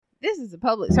This is a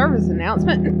public service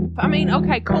announcement. I mean,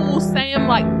 okay, cool. Sam,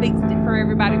 fixed it for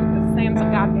everybody because Sam's a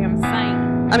goddamn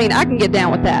saint. I mean, I can get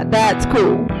down with that. That's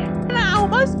cool. And I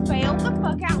almost fell the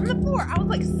fuck out on the floor. I was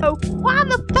like, so why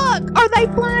the fuck are they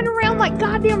flying around like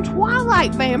goddamn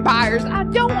Twilight vampires? I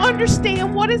don't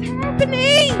understand what is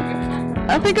happening.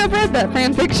 I think I've read that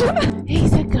fan fiction.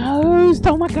 He's a ghost.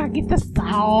 Oh my god, get the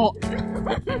salt.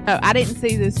 Oh, I didn't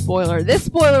see this spoiler. This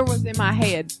spoiler was in my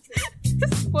head.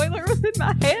 This spoiler was in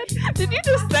my head? Did you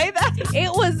just say that?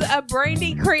 It was a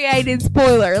Brandy created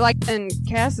spoiler. And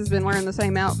Cass has been wearing the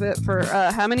same outfit for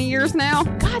how many years now?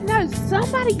 God knows,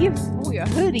 somebody give this boy a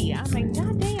hoodie. I mean,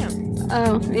 goddamn.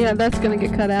 Oh, yeah, that's gonna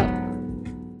get cut out.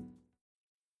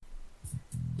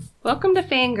 Welcome to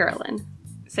Fangirlin'.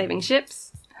 Saving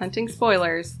ships, hunting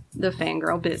spoilers, the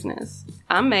fangirl business.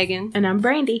 I'm Megan. And I'm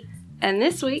Brandy. And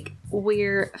this week,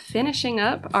 we're finishing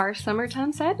up our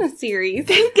Summertime Sadness series.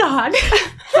 Thank God.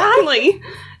 Finally!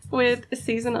 With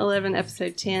Season 11,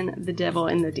 Episode 10, The Devil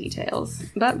in the Details.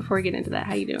 But before we get into that,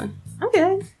 how you doing? I'm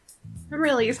good. I'm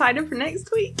really excited for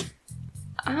next week.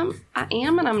 I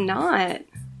am and I'm not.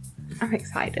 I'm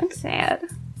excited. I'm sad.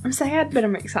 I'm sad, but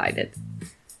I'm excited.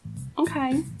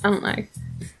 Okay. I don't know.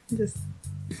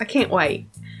 I can't wait.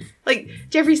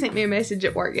 Jeffrey sent me a message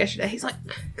at work yesterday. He's like,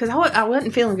 because I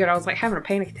wasn't feeling good. I was having a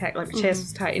panic attack, my chest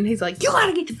was tight. And he's like, you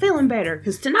gotta get to feeling better,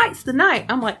 because tonight's the night.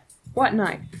 I'm like, what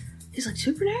night? He's like,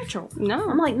 Supernatural. No.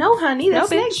 I'm like, no, honey,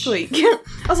 that's next week. I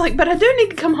was like, but I do need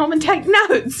to come home and take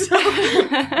notes.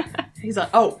 He's like,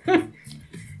 oh.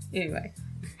 Anyway,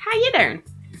 how you doing?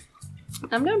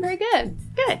 I'm doing very good.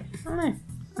 Good. I don't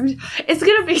know. It's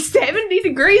gonna be 70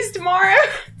 degrees tomorrow.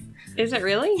 Is it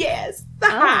really? Yes. The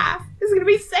high. It's going to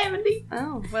be 70.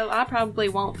 Oh, well, I probably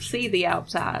won't see the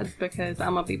outside because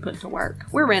I'm going to be put to work.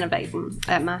 We're renovating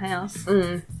at my house.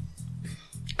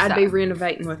 I'd be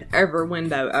renovating with every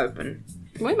window open.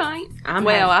 We might. I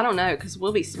don't know, because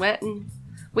we'll be sweating.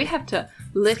 We have to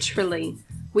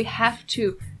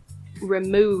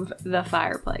remove the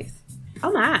fireplace.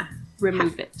 Oh, my.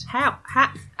 Remove it. How?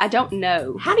 I don't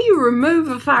know. How do you remove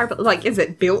a fireplace? Is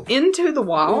it built into the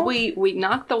wall? We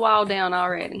knocked the wall down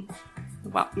already.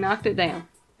 Knocked it down.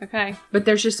 Okay. But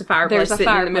there's just a fireplace sitting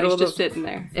in the middle of just sitting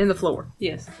there. In the floor.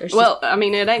 Yes. It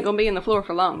ain't going to be in the floor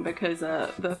for long because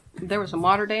there was some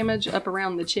water damage up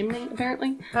around the chimney,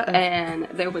 apparently. Uh-oh. And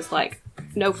there was,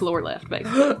 no floor left,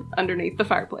 basically, underneath the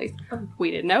fireplace.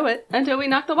 We didn't know it until we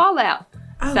knocked the wall out.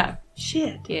 Oh, so,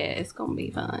 shit. Yeah, it's going to be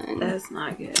fun. That's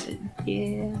not good.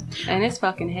 Yeah. And it's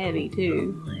fucking heavy,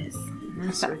 too. Listen,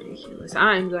 that's ridiculous.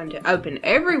 I'm going to open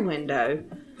every window.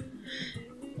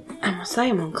 I'm going to say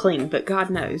I'm going to clean, but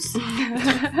God knows.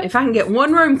 If I can get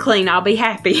one room clean, I'll be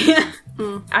happy.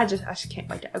 I just can't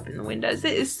wait to open the windows.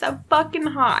 It is so fucking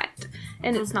hot.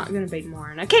 And it's not going to be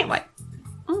tomorrow, and I can't wait.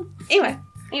 Anyway,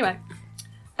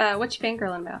 what you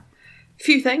fangirling about?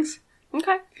 Few things.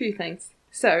 Okay. Few things.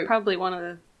 So probably one of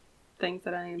the things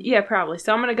that I am. Yeah, probably.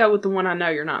 So I'm going to go with the one I know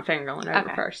you're not fangirling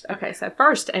over first. Okay, so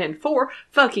first and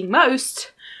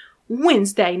foremost,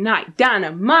 Wednesday Night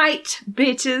Dynamite,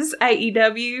 bitches,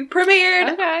 AEW premiered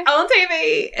on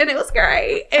TV, and it was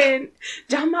great. And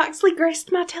Jon Moxley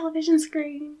graced my television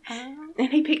screen, and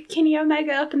he picked Kenny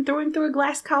Omega up and threw him through a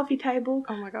glass coffee table.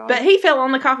 Oh my god! But he fell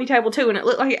on the coffee table too, and it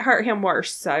looked like it hurt him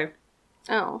worse. So,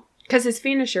 because his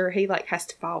finisher, he has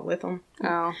to fall with him.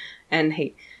 Oh, and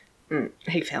he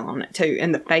fell on it too,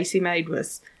 and the face he made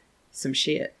was some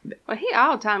shit. Well, he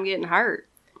all the time getting hurt.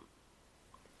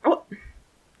 Oh.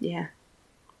 Yeah.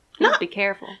 Be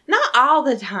careful. Not all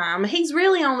the time. He's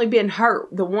really only been hurt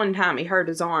the one time he hurt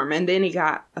his arm, and then he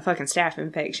got a fucking staph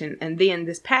infection. And then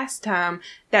this past time,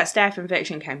 that staph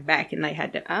infection came back, and they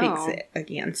had to fix it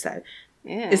again. So,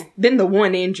 it's been the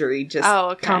one injury, just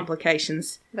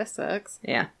complications. That sucks.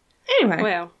 Yeah.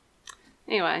 Anyway.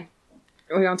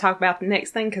 We're going to talk about the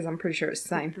next thing, because I'm pretty sure it's the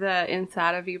same. The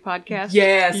Inside of You podcast?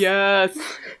 Yes.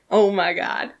 Oh, my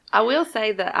God. I will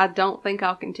say that I don't think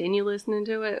I'll continue listening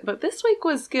to it, but this week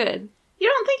was good. You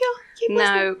don't think you'll keep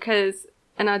listening? No, because,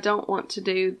 and I don't want to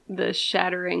do the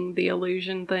shattering the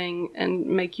illusion thing and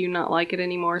make you not like it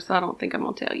anymore, so I don't think I'm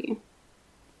going to tell you.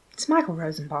 It's Michael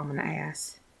Rosenbaum an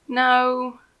ass.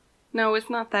 No, it's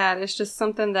not that. It's just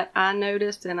something that I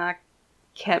noticed, and I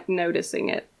kept noticing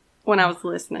it when I was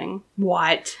listening.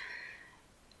 What?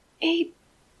 He's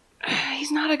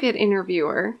not a good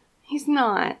interviewer. He's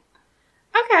not.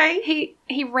 Okay.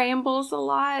 He rambles a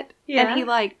lot. Yeah. And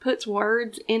he, puts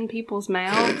words in people's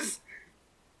mouths.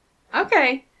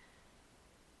 Okay.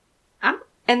 And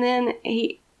then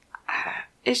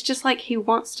it's just like he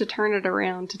wants to turn it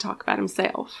around to talk about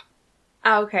himself.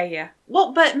 Oh, okay, yeah.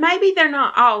 Well, but maybe they're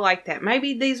not all like that.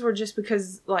 Maybe these were just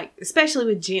because, like, especially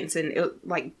with Jensen,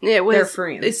 they're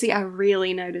friends. See, I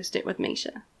really noticed it with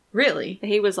Misha. Really?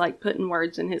 He was, like, putting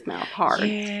words in his mouth hard.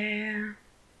 Yeah.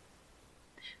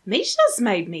 Misha's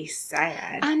made me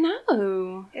sad. I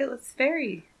know. It was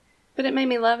very... But it made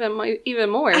me love him even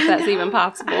more, if that's even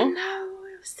possible. I know.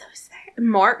 It was so sad.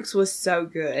 Mark's was so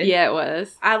good. Yeah, it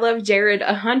was. I love Jared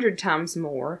 100 times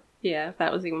more. Yeah, if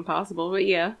that was even possible, but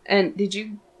yeah. And did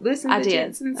you listen to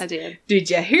Jensen's? I did. Did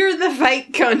you hear the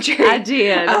fake country? I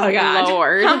did. Oh, God.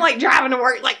 Lord. I'm, like, driving to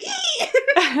work, like,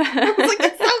 I was like,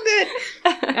 it's so good.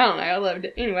 I don't know. I loved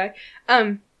it. Anyway.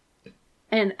 And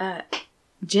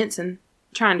Jensen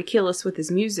trying to kill us with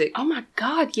his music. Oh, my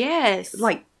God, yes.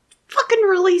 Like, fucking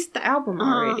released the album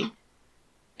already.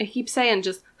 It keeps saying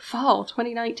just fall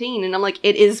 2019, and I'm like,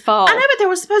 it is fall. I know, but there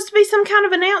was supposed to be some kind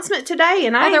of announcement today,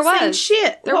 and I ain't seen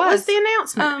shit. What was the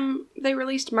announcement? They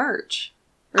released merch.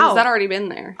 Or has that already been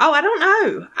there? Oh, I don't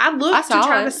know. I looked to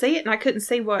try to see it, and I couldn't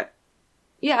see what.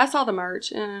 Yeah, I saw the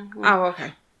merch. Oh,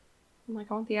 okay. I'm like,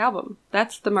 I want the album.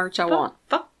 That's the merch I want.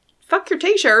 Fuck your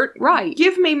t-shirt. Right.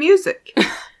 Give me music.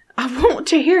 I want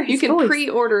to hear his voice. You can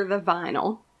pre-order the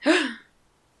vinyl.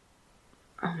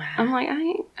 Oh, man. I'm like,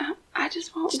 I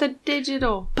just want the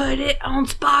digital. Put it on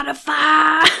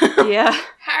Spotify. Yeah.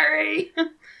 Hurry.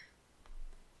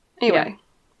 Anyway.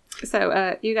 Yeah.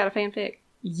 So, you got a fanfic?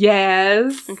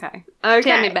 Yes. Okay.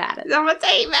 Tell me about it. I'm going to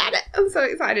tell you about it. I'm so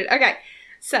excited. Okay.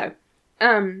 So,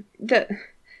 I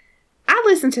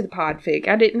listened to the podfic.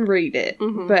 I didn't read it.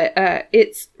 Mm-hmm. But,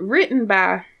 it's written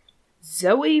by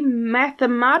Zoe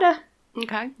Mathemata.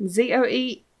 Okay.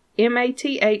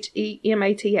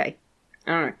 ZoeMathemata.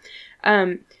 I don't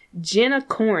know. Jenna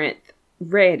Corinth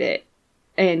read it,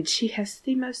 and she has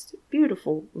the most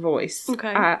beautiful voice.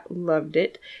 Okay. I loved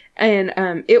it.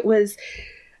 And it was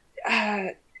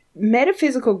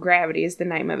Metaphysical Gravity is the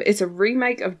name of it. It's a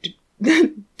remake of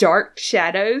Dark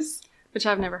Shadows. Which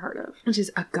I've never heard of. Which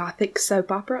is a gothic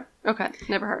soap opera. Okay,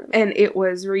 never heard of it. And it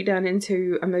was redone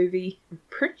into a movie. I'm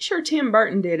pretty sure Tim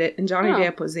Burton did it, and Johnny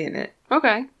Depp was in it.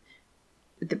 Okay.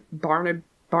 The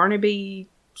Barnaby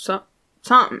something.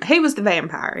 He was the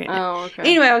vampire in it. Oh, okay.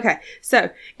 Anyway, okay.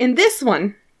 So, in this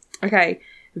one, okay,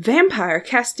 vampire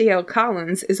Castiel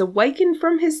Collins is awakened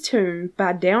from his tomb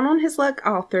by down-on-his-luck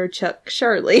author Chuck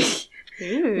Shirley.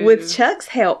 With Chuck's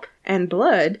help and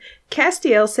blood,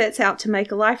 Castiel sets out to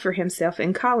make a life for himself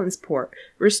in Collinsport,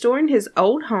 restoring his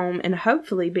old home and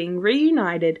hopefully being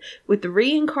reunited with the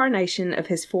reincarnation of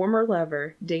his former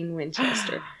lover, Dean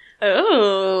Winchester.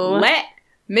 Oh. Let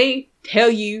me tell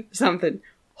you something.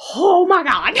 Oh my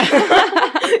God.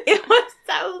 It was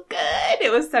so good.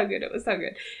 It was so good. It was so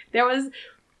good. There was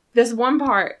this one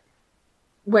part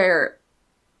where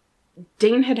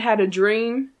Dean had a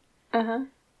dream. Uh-huh.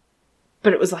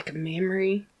 But it was like a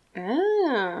memory.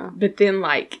 Oh. But then,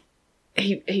 like,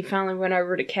 he finally went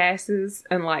over to Cass's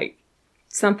and, like,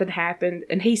 something happened.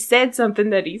 And he said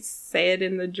something that he said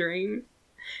in the dream.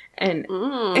 And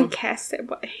Cass said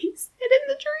what he said in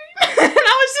the dream. And I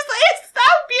was just like, it's so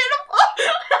beautiful.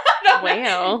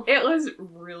 Wow. It was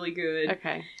really good.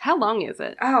 Okay. How long is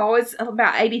it? Oh, it's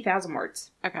about 80,000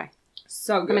 words. Okay.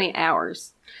 So good. How many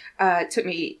hours? It took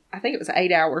me, I think it was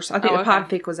 8 hours. I think the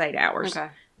podfic was 8 hours.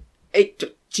 Okay.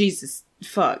 Jesus,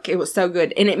 fuck. It was so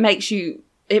good. And it made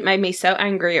me so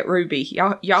angry at Ruby.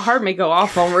 Y'all heard me go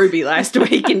off on Ruby last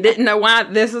week and didn't know why.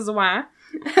 This is why.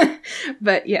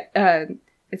 But yeah,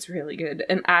 it's really good.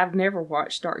 And I've never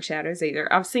watched Dark Shadows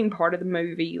either. I've seen part of the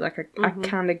movie. Like, I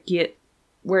kind of get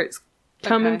where it's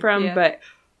coming from. But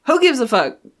who gives a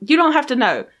fuck? You don't have to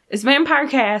know. It's Vampire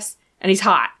Cass and he's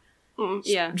hot.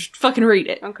 Just fucking read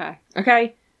it. Okay.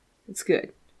 Okay? It's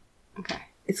good. Okay.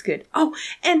 It's good. Oh,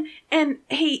 and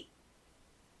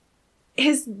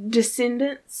his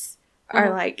descendants are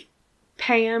like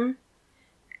Pam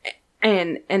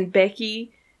and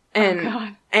Becky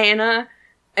and Anna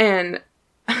and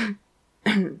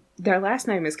their last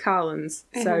name is Collins.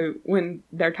 So when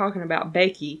they're talking about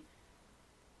Becky,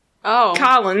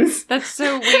 Collins. That's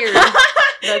so weird.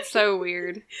 That's so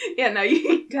weird. Yeah, no,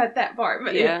 you got that part.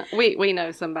 But yeah, we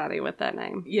know somebody with that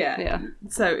name. Yeah.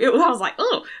 So I was like,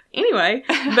 oh, anyway.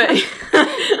 But,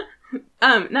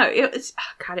 no, it was,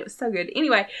 it was so good.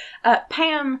 Anyway,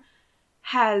 Pam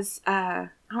has, I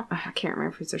can't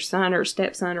remember if it's her son or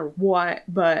stepson or what,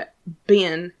 but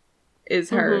Ben is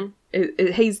her.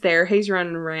 He's there. He's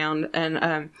running around,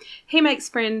 and he makes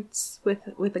friends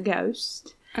with a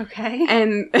ghost. Okay.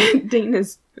 And Dean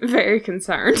is very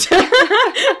concerned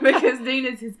because Dean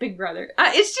is his big brother.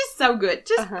 It's just so good.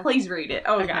 Just please read it.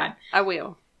 Oh, God. I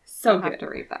will. So I'll good. have to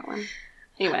read that one.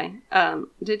 Anyway,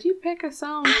 did you pick a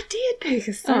song? I did pick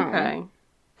a song. Okay.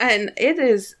 And it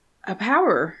is a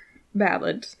power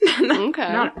ballad.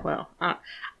 Okay.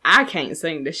 I can't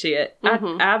sing the shit.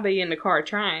 Mm-hmm. I'll be in the car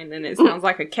trying, and it sounds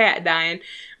like a cat dying.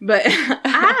 But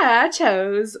I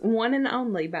chose One and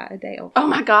Only by Adele. Oh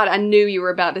my God, I knew you were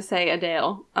about to say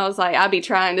Adele. I was like, I'd be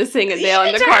trying to sing Adele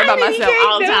in the car by myself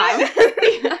all the time.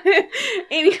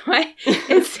 Anyway,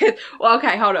 it says, well,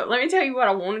 okay, hold up. Let me tell you what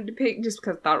I wanted to pick just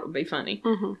because I thought it would be funny.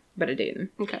 Mm-hmm. But I didn't.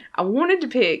 Okay. I wanted to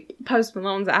pick Post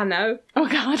Malone's I Know. Oh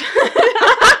God.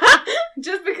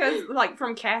 Just because, like,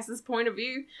 from Cass's point of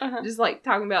view, just, like,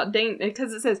 talking about Dean,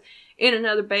 because it says, in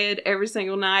another bed every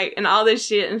single night, and all this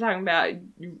shit, and talking about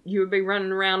you would be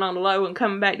running around on the low and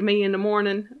coming back to me in the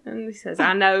morning, and he says,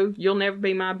 I know, you'll never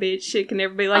be my bitch, shit can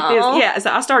never be like this. Yeah,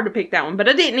 so I started to pick that one, but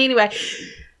I didn't anyway.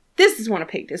 This is one I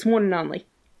picked, it's One and Only,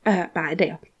 by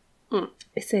Adele.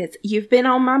 It says, you've been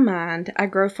on my mind. I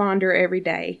grow fonder every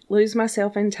day. Lose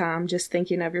myself in time just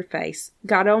thinking of your face.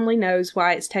 God only knows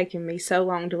why it's taken me so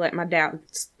long to let my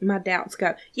doubts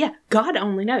go. Yeah, God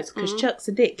only knows, because Chuck's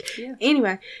a dick. Yeah.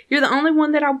 Anyway, you're the only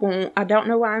one that I want. I don't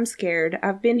know why I'm scared.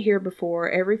 I've been here before.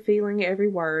 Every feeling, every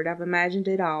word. I've imagined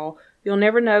it all. You'll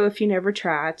never know if you never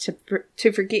try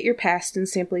to forget your past and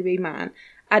simply be mine.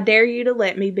 I dare you to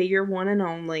let me be your one and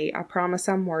only. I promise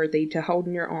I'm worthy to hold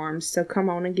in your arms, so come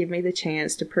on and give me the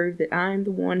chance to prove that I am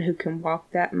the one who can walk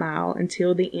that mile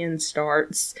until the end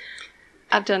starts.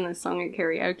 I've done this song at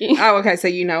karaoke. Oh, okay, so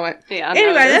you know it. Yeah,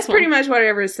 anyway, that's pretty much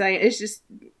whatever it's saying. It's just,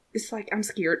 it's like, I'm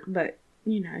scared, but,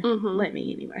 you know, let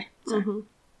me anyway. So,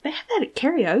 they have that at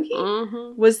karaoke?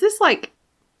 Mm-hmm. Was this like,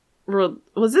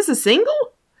 was this a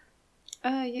single?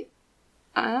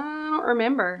 I don't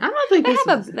remember. I don't think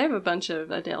they have a bunch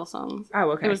of Adele songs.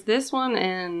 Oh, okay. It was this one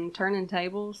and Turning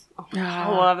Tables. Oh, I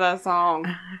love that song.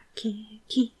 I can't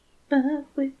keep up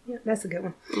with you. That's a good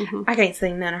one. I can't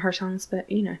sing none of her songs, but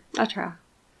you know. I try.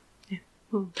 Yeah.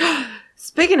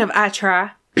 Speaking of I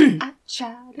try. I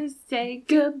try to say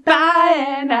goodbye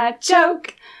and I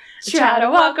choke. Try to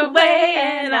walk away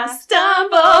and I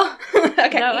stumble.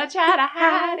 Okay. No, I try to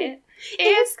hide it.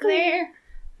 It's clear.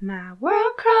 My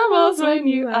world crumbles when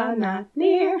you are not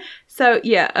near. So,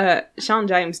 yeah, Sean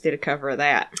James did a cover of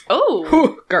that. Oh.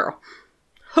 Who girl.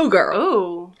 Who girl.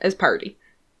 Oh. It's Purdy.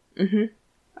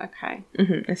 Okay.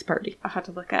 It's Purdy. I'll have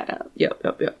to look that up. Yep.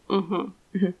 You want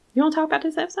to talk about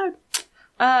this episode?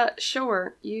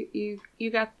 Sure. You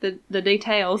got the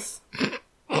details.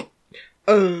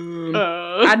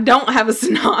 I don't have a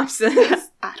synopsis.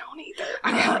 I don't either.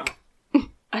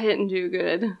 I didn't do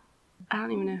good. I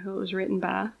don't even know who it was written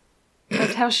by.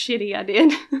 That's how shitty I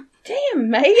did. Damn,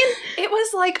 Megan. It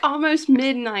was like almost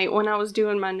midnight when I was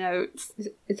doing my notes.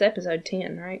 It's episode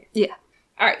 10, right? Yeah.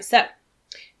 Alright, so.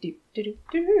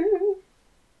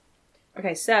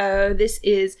 Okay, so this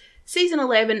is season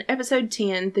 11, episode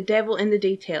 10, The Devil in the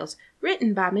Details.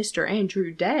 Written by Mr.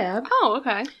 Andrew Dabb. Oh,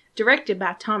 okay. Directed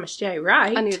by Thomas J.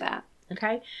 Wright. I knew that.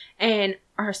 Okay. And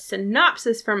our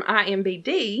synopsis from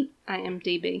IMDb.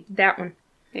 That one.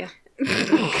 Yeah.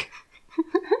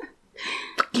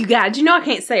 You guys, you know I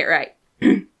can't say it right.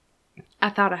 I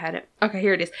thought I had it. Okay,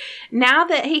 here it is. Now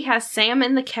that he has Sam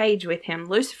in the cage with him,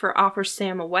 Lucifer offers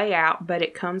Sam a way out, but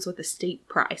it comes with a steep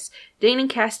price. Dean and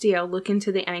Castiel look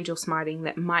into the angel smiting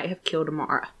that might have killed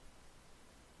Amara.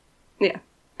 Yeah.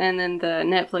 And then the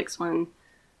Netflix one.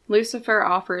 Lucifer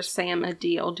offers Sam a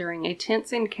deal during a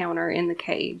tense encounter in the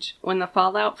cage. When the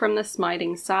fallout from the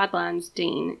smiting sidelines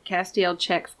Dean, Castiel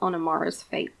checks on Amara's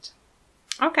fate.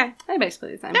 Okay. They're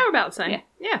basically the same. They were about the same.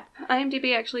 Yeah.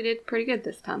 IMDb actually did pretty good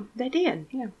this time. They did.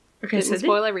 Yeah. Okay, Didn't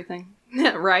spoil everything.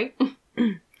 Right?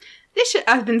 This shit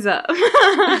opens up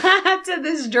to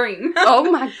this dream.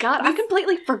 Oh my God. I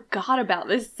completely forgot about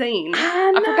this scene.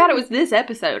 I forgot it was this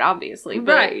episode, obviously.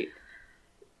 But, right.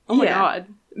 Oh my God.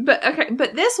 But, okay,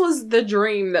 but this was the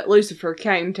dream that Lucifer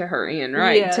came to her in,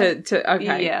 right? Yeah.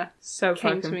 Okay. Yeah. So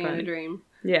came fucking to me funny. in a dream.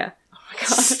 Yeah. Oh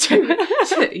my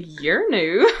God. You're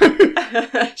new.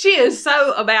 She is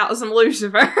so about some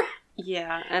Lucifer.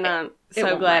 Yeah, and I'm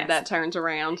so glad that turns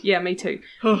around. Yeah, me too.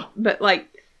 But, like,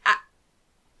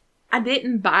 I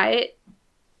didn't buy it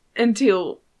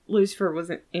until Lucifer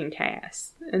was in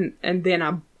Cass. And then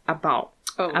I bought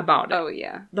it. Oh,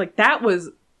 yeah. Like, that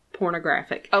was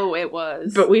pornographic. Oh, it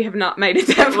was. But we have not made it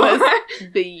that far. Was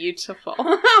beautiful.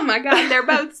 Oh my God, they're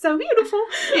both so beautiful.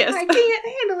 Yes. I can't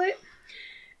handle it.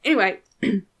 Anyway,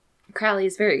 Crowley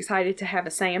is very excited to have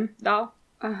a Sam doll.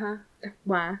 Uh-huh.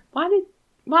 Why? Why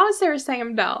was there a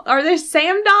Sam doll? Are there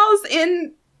Sam dolls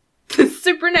in the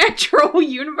supernatural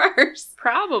universe?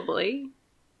 Probably.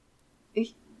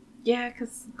 Yeah,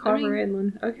 because Carver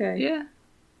Edlund. Okay. Yeah.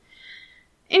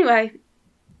 Anyway,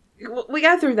 we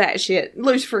go through that shit.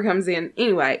 Lucifer comes in.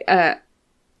 Anyway,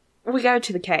 we go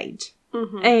to the cage.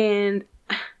 Mm-hmm. And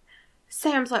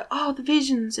Sam's like, oh, the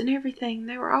visions and everything,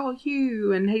 they were all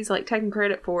you. And he's like taking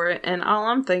credit for it. And all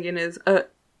I'm thinking is,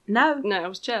 no. No, it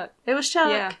was Chuck. It was Chuck.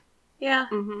 Yeah. Yeah.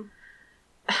 Mm-hmm.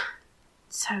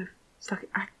 So, fuck it.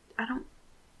 I don't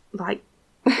like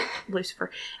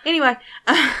Lucifer. Anyway.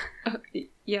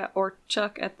 Yeah, or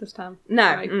Chuck at this time.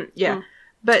 No. Right? Yeah. Mm.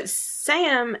 But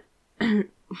Sam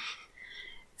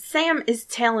is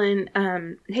telling,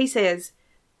 he says,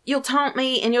 you'll taunt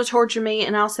me and you'll torture me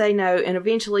and I'll say no. And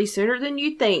eventually, sooner than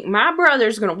you think, my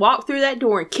brother's going to walk through that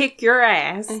door and kick your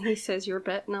ass. And he says, you're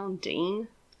betting on Dean?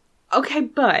 Okay,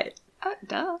 but.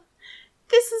 Duh.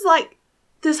 This is like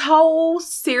this whole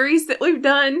series that we've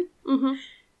done. Mm-hmm.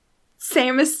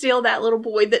 Sam is still that little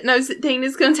boy that knows that Dean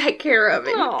is going to take care of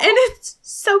him. Aww. And it's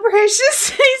so precious.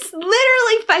 He's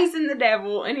literally facing the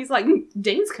devil. And he's like,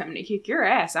 Dean's coming to kick your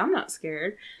ass. I'm not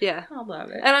scared. Yeah. I love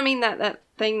it. And I mean, that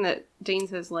thing that Dean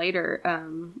says later,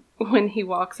 when he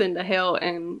walks into hell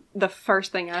and the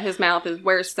first thing out of his mouth is,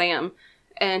 where's Sam?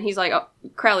 And he's like,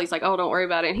 Crowley's like, oh, don't worry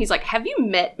about it. And he's like, have you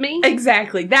met me?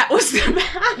 Exactly. That was,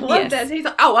 I love that. He's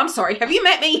like, oh, I'm sorry. Have you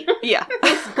met me? Yeah.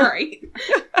 That's great.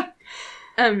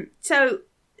 So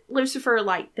Lucifer,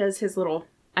 like, does his little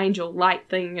angel light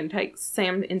thing and takes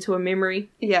Sam into a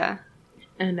memory. Yeah.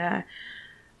 And,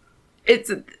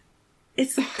 it's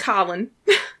Colin.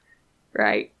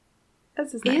 Right?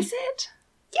 That's his name. Is it?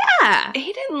 Yeah.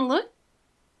 He didn't look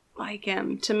like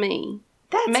him to me.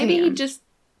 That's Maybe him. he just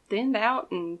thinned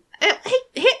out and... He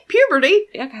hit puberty.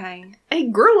 Okay. He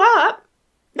grew up.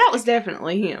 That was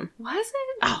definitely him. Was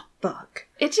it? Oh, fuck.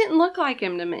 It didn't look like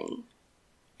him to me.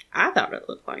 I thought it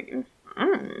looked like him.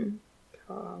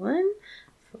 Colin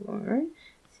for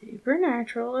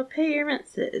supernatural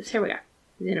appearances. Here we go.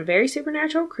 In a very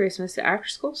supernatural Christmas, the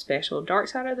after-school special, Dark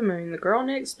Side of the Moon, The Girl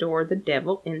Next Door, The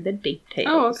Devil in the Details.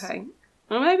 Oh, okay.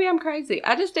 Well, maybe I'm crazy.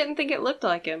 I just didn't think it looked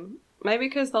like him. Maybe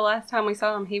because the last time we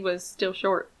saw him, he was still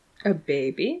short. A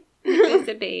baby. Just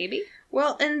a baby.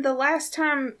 Well, and the last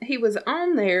time he was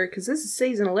on there, because this is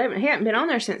season 11, he hadn't been on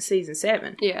there since season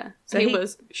 7. Yeah. So he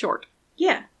was short.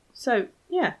 Yeah. So,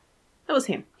 yeah. That was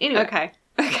him. Anyway. Okay.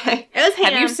 It was him.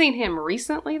 Have you seen him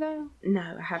recently, though?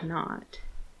 No, I have not.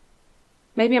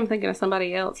 Maybe I'm thinking of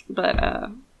somebody else,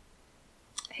 but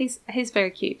he's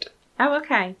very cute. Oh,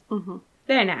 okay. Mm-hmm.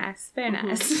 Very nice. Very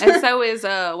nice. And so is,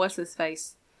 what's his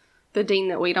face? The Dean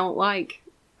that we don't like.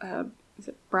 Is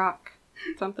it Brock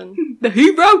something? The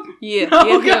hero?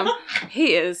 Yeah, him.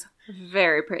 He is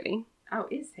very pretty. Oh,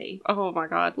 is he? Oh my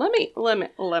God! Let me look.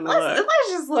 Let's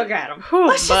just look at them.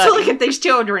 Let's just look at these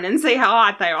children and see how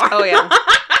hot they are. Oh yeah.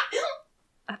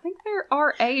 I think they're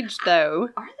our age, though.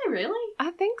 Are they really?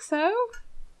 I think so.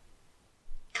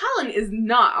 Colin is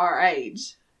not our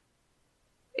age.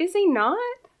 Is he not?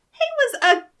 He was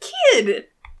a kid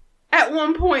at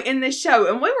one point in this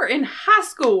show, and we were in high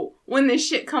school when this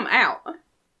shit come out.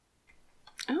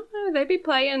 I don't know. They be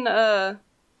playing, This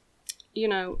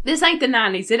ain't the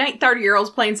 90s. It ain't 30-year-olds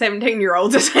playing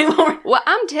 17-year-olds at St. Lawrence. Well,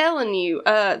 I'm telling you,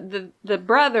 the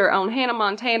brother on Hannah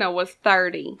Montana was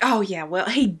 30. Oh, yeah. Well,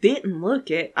 he didn't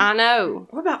look it. I know.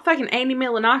 What about fucking Andy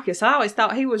Milonakis? I always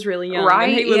thought he was really young. Right?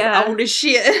 And he was old as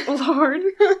shit. Lord.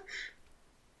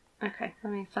 Okay,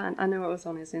 let me find. I knew it was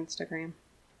on his Instagram.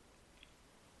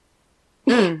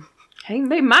 He can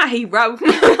be my hero.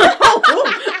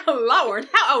 Oh, Lord.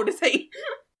 How old is he?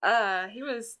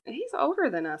 He's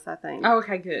older than us, I think. Oh,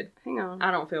 okay, good. Hang on.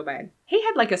 I don't feel bad. He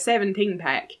had like a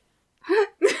 17-pack.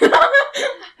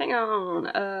 Hang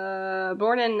on.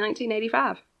 Born in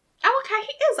 1985. Oh, okay.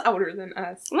 He is older than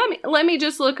us. Let me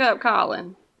just look up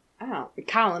Colin. Oh,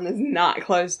 Colin is not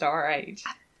close to our age.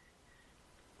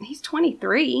 He's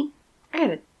 23.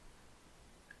 I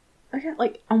got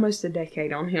like almost a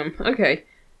decade on him. Okay.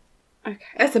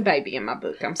 That's a baby in my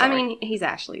book. I'm sorry. I mean, he's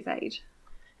Ashley's age.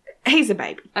 He's a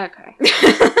baby. Okay.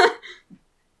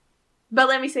 But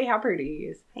let me see how pretty he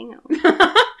is. Hang on.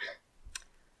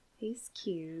 He's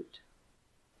cute.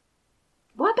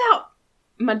 What about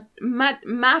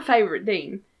my favorite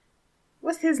Dean?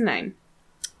 What's his name?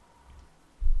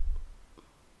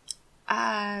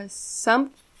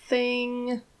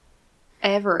 Something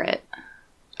Everett.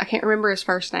 I can't remember his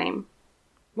first name.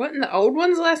 Wasn't the old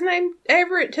one's last name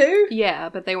Everett too? Yeah,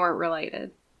 but they weren't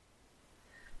related.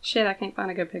 Shit, I can't find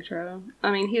a good picture of him.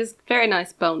 I mean, he has very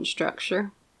nice bone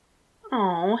structure.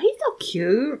 Oh, he's so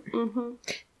cute. Mm-hmm.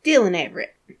 Dylan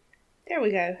Everett. There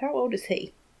we go. How old is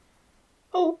he?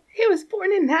 Oh, he was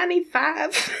born in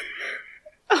 95.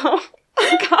 Oh,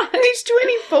 my God. He's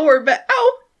 24, but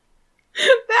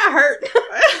that hurt.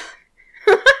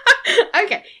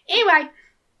 Okay, anyway.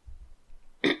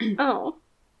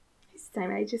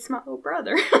 Teenage is my little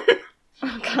brother.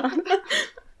 Oh, God.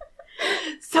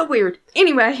 So weird.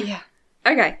 Anyway. Yeah.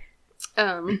 Okay.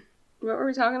 What were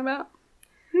we talking about?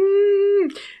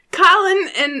 Colin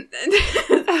and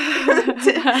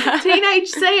teenage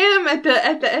Sam at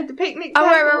the picnic table.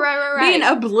 Oh, right. Being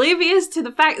oblivious to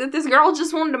the fact that this girl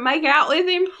just wanted to make out with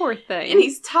him. Poor thing. And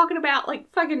he's talking about,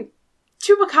 like, fucking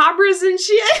chupacabras and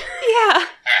shit. Yeah.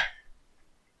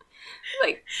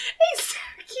 Like, he's so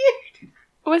cute.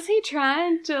 Was he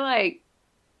trying to, like,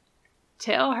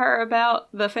 tell her about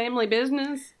the family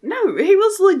business? No, he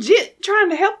was legit trying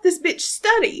to help this bitch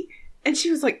study. And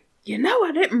she was like, you know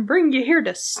I didn't bring you here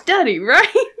to study, right?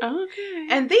 Okay.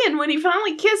 And then when he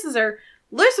finally kisses her,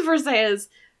 Lucifer says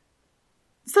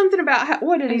something about how,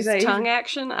 what did he say? Tongue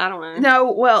action? I don't know.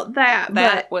 No, well,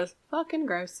 that was fucking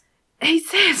gross. He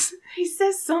says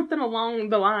something along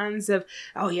the lines of,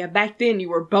 oh yeah, back then you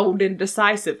were bold and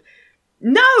decisive.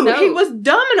 No, he was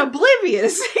dumb and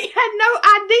oblivious. He had no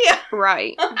idea.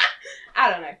 Right.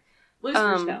 I don't know.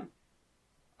 Lucifer's dumb.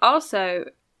 Also,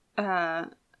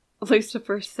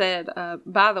 Lucifer said,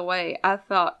 by the way, I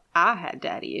thought I had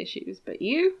daddy issues, but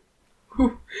you?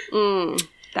 That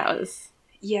was...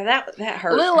 Yeah, that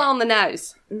hurt. A little on the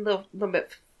nose. A little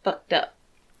bit fucked up.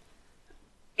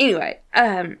 Anyway,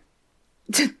 I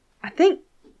think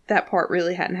that part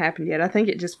really hadn't happened yet. I think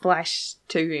it just flashed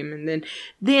to him, and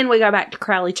then we go back to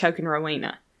Crowley choking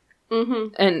Rowena.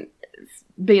 Mm-hmm. And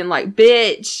being like,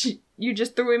 bitch, you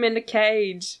just threw him in the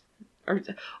cage. Or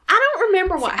I don't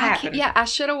remember what happened. I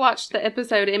should have watched the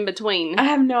episode in between. I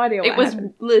have no idea what happened. It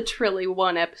was literally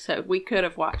one episode. We could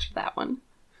have watched that one.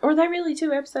 Or are they really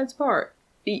 2 episodes apart?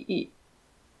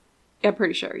 I'm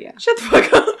pretty sure, yeah. Shut the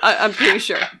fuck up. I'm pretty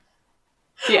sure.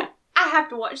 Yeah. I have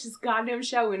to watch this goddamn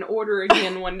show in order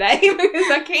again one day because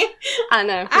I can't. I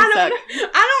know. I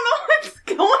don't know what's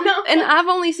going on. And I've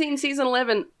only seen season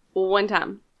 11 one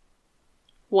time.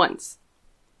 Once.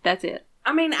 That's it.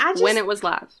 I mean, when it was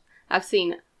live. I've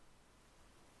seen,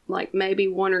 like, maybe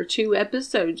 1 or 2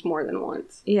 episodes more than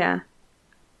once. Yeah.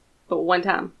 But one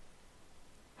time.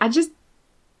 I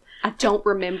don't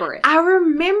remember it. I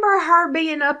remember her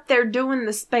being up there doing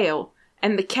the spell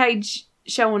and the cage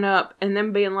showing up and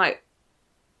them being like,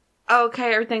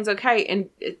 okay, everything's okay. And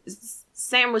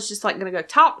Sam was just, like, going to go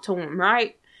talk to him,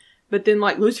 right? But then,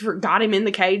 like, Lucifer got him in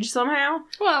the cage somehow.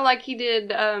 Well, like he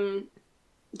did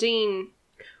Dean...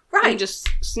 Right. He just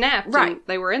snapped. Right. And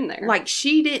they were in there. Like,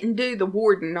 she didn't do the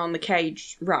warden on the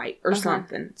cage right or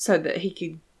something so that he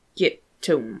could get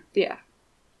to him. Yeah.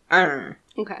 I don't know.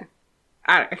 Okay.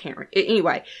 I can't remember.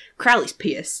 Anyway, Crowley's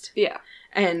pissed. Yeah.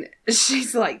 And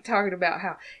she's, like, talking about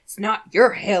how it's not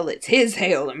your hell, it's his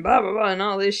hell, and blah, blah, blah, and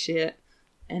all this shit.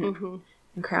 And,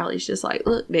 and Crowley's just like,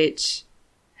 look, bitch,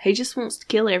 he just wants to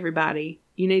kill everybody.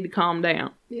 You need to calm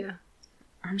down. Yeah.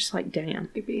 I'm just like, damn.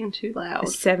 You're being too loud.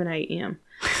 It's 7 a.m.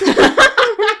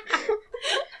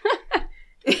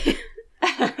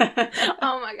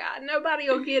 Oh my god, nobody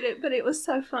will get it, but it was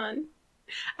so fun.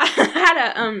 I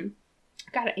had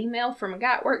got an email from a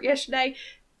guy at work yesterday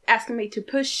asking me to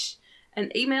push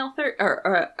an email through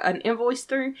or an invoice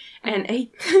through, and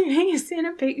he sent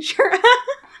a picture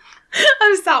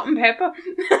of salt and pepper.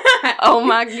 Oh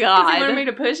my god. He wanted me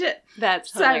to push it.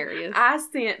 That's hilarious. I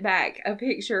sent back a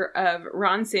picture of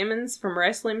Ron Simmons from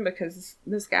wrestling because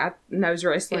this guy knows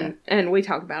wrestling and we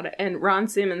talk about it. And Ron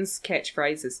Simmons'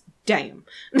 catchphrase is, damn.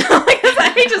 He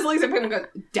just looks at people and goes,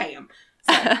 damn.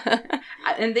 So,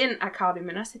 and then I called him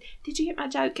and I said, did you get my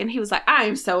joke? And he was like, I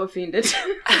am so offended. Okay,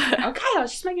 I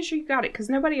was just making sure you got it because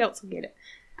nobody else will get it.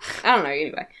 I don't know,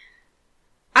 anyway.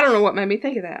 I don't know what made me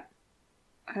think of that.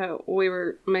 We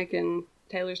were making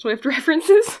Taylor Swift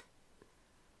references.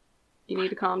 You need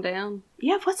to calm down.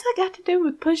 Yeah, what's that got to do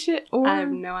with push it? Or I have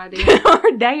no idea.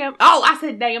 or damn. Oh, I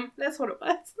said damn. That's what it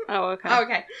was. Oh, okay.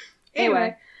 Okay.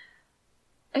 Anyway.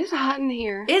 It's hot in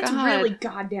here. It's really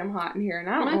goddamn hot in here, and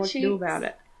I don't know what to do about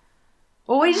it.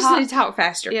 Well, we just need to talk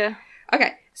faster. Yeah.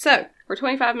 Okay, so. We're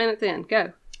 25 minutes in.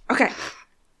 Go. Okay.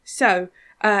 So,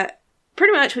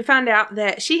 pretty much we find out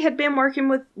that she had been working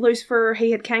with Lucifer.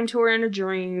 He had came to her in a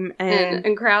dream.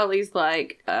 And Crowley's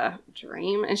like,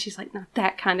 dream? And she's like, not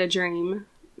that kind of dream.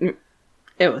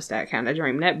 It was that kind of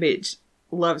dream. That bitch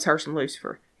loves her some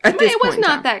Lucifer. It was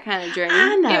not that kind of dream.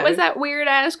 I know. It was that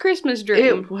weird-ass Christmas dream.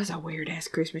 It was a weird-ass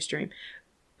Christmas dream.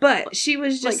 But she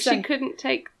was just like, she couldn't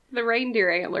take the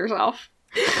reindeer antlers off.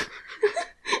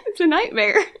 It's a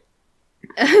nightmare.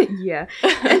 Yeah.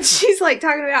 And she's like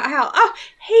talking about how,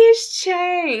 he's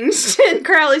changed. And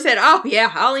Crowley said, oh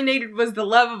yeah, all he needed was the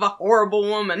love of a horrible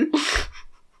woman.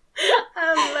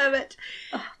 I love it.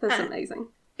 Oh, that's amazing.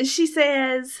 She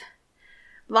says,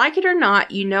 Like it or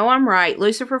not, you know I'm right.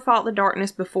 Lucifer fought the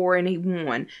darkness before and he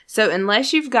won. So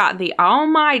unless you've got the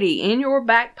Almighty in your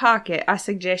back pocket, I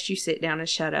suggest you sit down and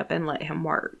shut up and let him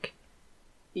work.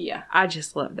 Yeah. I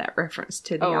just love that reference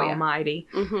to the Almighty.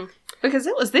 Yeah. Mm-hmm. Because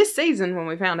it was this season when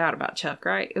we found out about Chuck,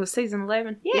 right? It was season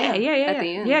 11? Yeah. At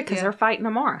the end. Yeah, because they're fighting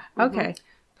tomorrow. Mm-hmm. Okay.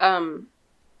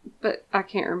 But I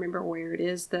can't remember where it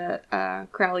is that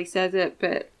Crowley says it,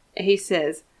 but he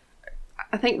says,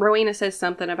 I think Rowena says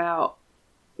something about,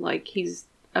 like, he's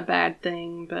a bad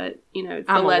thing, but, you know, it's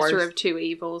the lesser of two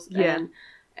evils. Yeah.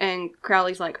 And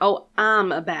Crowley's like, oh,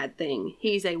 I'm a bad thing.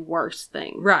 He's a worse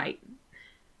thing. Right.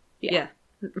 Yeah.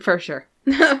 For sure.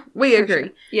 We agree.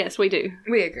 Sure. Yes, we do.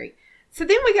 We agree. So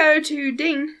then we go to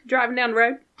Dean driving down the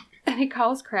road. And he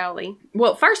calls Crowley.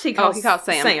 Well, first he calls Sam's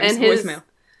and voicemail.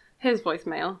 His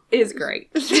voicemail is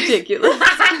great. It's ridiculous.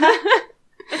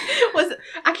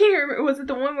 I can't remember. Was it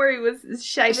the one where he was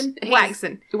shaving?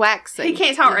 Waxing. He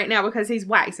can't talk right now because he's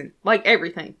waxing. Like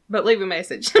everything. But leave a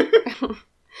message.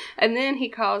 And then he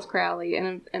calls Crowley.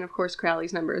 And of course,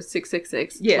 Crowley's number is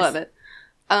 666. Yes. Love it.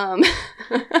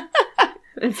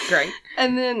 It's great.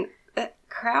 And then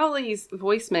Crowley's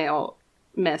voicemail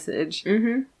message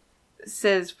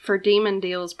says, for demon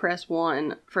deals, press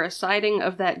 1. For a sighting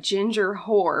of that ginger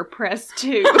whore, press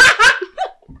 2.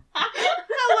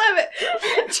 I love it.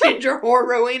 Ginger whore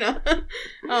Rowena.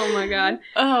 Oh my god.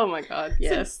 Oh my god,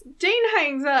 yes. So Dean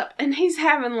hangs up and he's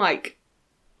having like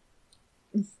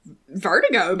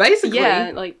vertigo, basically.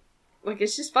 Yeah, like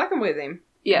it's just fucking with him.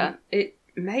 Yeah. And it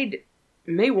made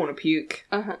me want to puke.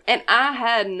 And I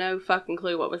had no fucking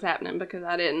clue what was happening because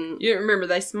I didn't... You remember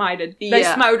they smited. They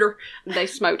smote her. They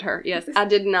smote her, yes. I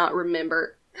did not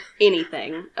remember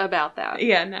anything about that.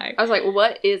 Yeah, no. I was like,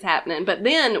 what is happening? But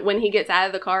then when he gets out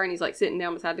of the car and he's like sitting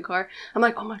down beside the car, I'm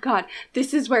like, oh my god,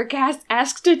 this is where Cass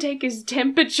asks to take his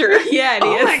temperature. Yeah, it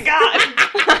is. Oh my god.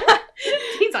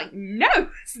 He's like, no,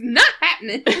 it's not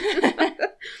happening.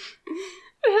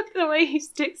 The way he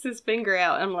sticks his finger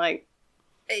out, I'm like,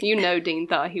 you know Dean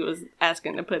thought he was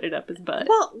asking to put it up his butt.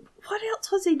 Well, what else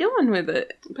was he doing with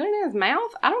it? Put it in his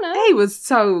mouth? I don't know. He was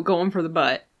so going for the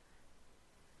butt.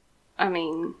 I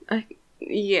mean,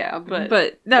 yeah, but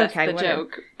that's the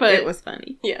joke. But it was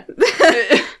funny. Yeah.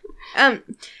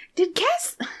 Did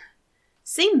Cass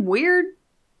seem weird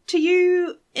to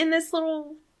you in this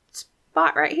little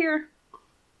spot right here?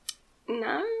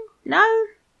 No.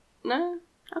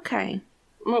 Okay.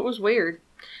 What was weird?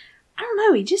 I don't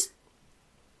know. He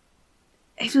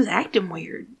was acting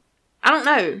weird. I don't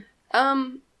know.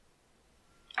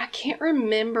 I can't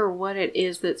remember what it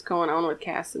is that's going on with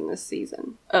Cass in this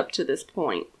season up to this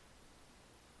point.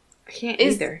 I can't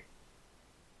either.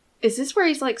 Is this where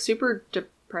he's like super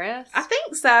depressed? I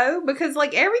think so, because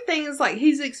like everything is like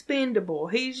he's expendable,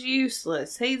 he's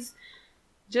useless, he's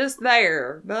just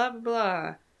there, blah blah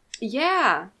blah.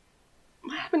 Yeah.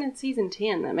 What happened in season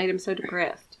 10 that made him so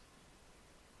depressed?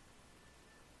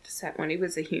 Is that when he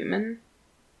was a human?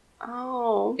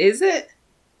 Oh. Is it?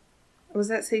 Or was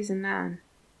that season 9?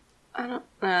 I don't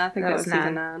know. I think that was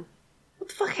season 9. What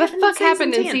the fuck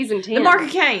happened in season 10? The Mark of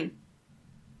Cain.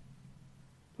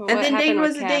 But and then Dean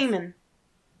was a demon.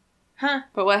 Huh?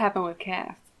 But what happened with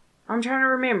Cass? I'm trying to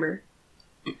remember.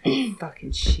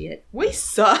 Fucking shit. We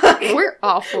suck. We're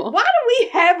awful. Why do we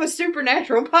have a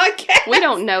supernatural podcast? We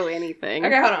don't know anything.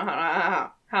 Okay, hold on.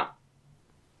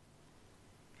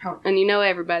 And you know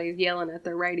everybody's yelling at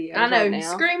their radios I know. Right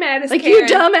now. Scream at us, like, Karen.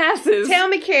 you dumbasses. Tell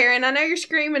me, Karen. I know you're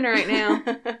screaming right now.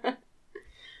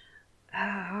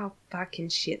 Oh, fucking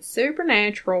shit.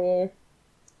 Supernatural.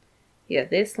 Yeah,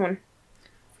 this one.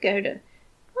 Let's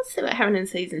see what happened in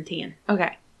season 10.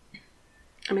 Okay.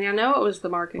 I mean, I know it was the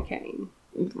Mark of Cain.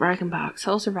 Box,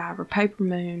 Soul Survivor, Paper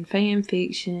Moon, Fan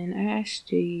Fiction, Ash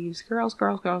Jeeves, Girls.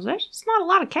 There's just not a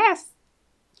lot of casts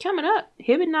coming up.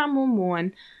 Hibbit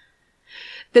 911.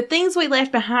 The Things We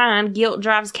Left Behind. Guilt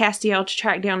drives Castiel to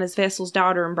track down his vessel's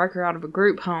daughter and break her out of a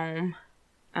group home.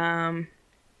 The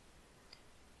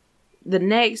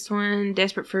next one,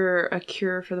 desperate for a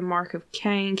cure for the Mark of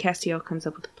Cain. Castiel comes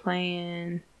up with a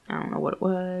plan. I don't know what it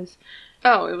was.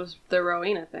 Oh, it was the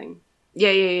Rowena thing.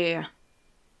 Yeah.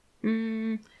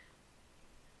 I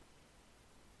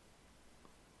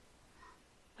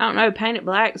don't know. Painted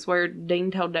Black's where Dean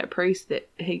told that priest that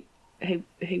he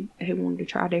wanted to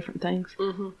try different things.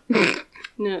 Mm-hmm.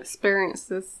 No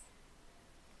experiences.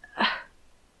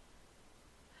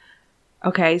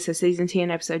 Okay, so season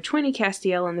 10, episode 20,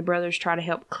 Castiel and the brothers try to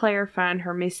help Claire find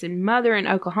her missing mother in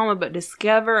Oklahoma, but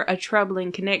discover a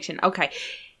troubling connection. Okay,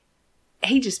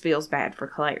 he just feels bad for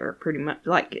Claire, pretty much.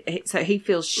 Like, so he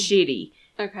feels shitty.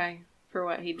 Okay, for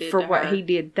what he did he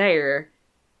did there.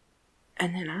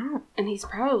 And then I don't... And he's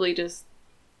probably just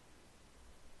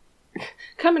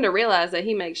coming to realize that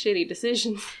he makes shitty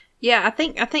decisions. Yeah, I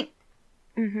think...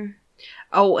 Mm-hmm.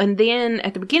 Oh, and then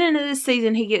at the beginning of this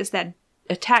season, he gets that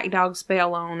attack dog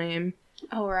spell on him.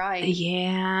 Oh, right.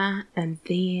 Yeah, and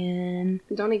then...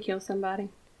 Don't he kill somebody?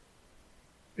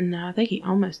 No, I think he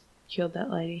almost killed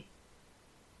that lady.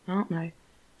 I don't know.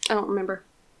 I don't remember.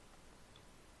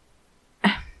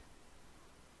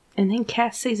 And then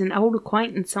Cass sees an old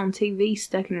acquaintance on TV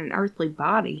stuck in an earthly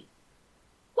body.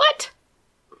 What?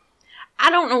 I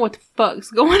don't know what the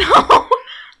fuck's going on.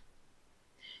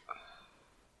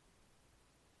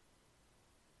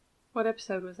 What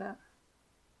episode was that?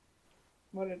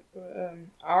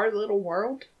 Our Little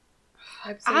World?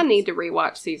 I need to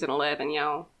rewatch season 11,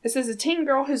 y'all. It says a teen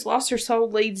girl who's lost her soul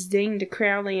leads Dean to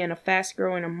Crowley and a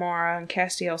fast-growing Amara, and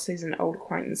Castiel sees an old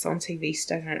acquaintance on TV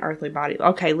stuck in an earthly body.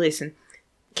 Okay, listen.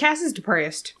 Cass is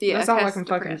depressed. Yeah, that's all Cass I can is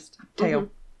fucking depressed. tell.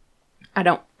 I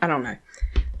don't know.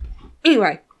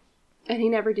 Anyway. And he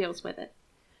never deals with it.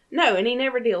 No, and he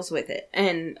never deals with it.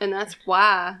 And that's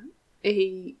why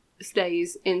he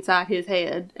stays inside his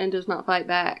head and does not fight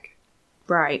back.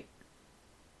 Right.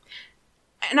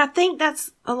 And I think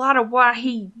that's a lot of why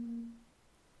he...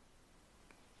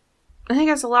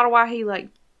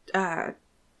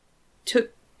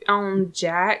 took on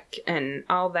Jack and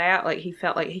all that. Like, he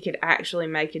felt like he could actually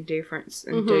make a difference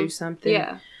and do something.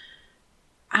 Yeah.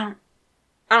 I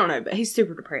don't know, but he's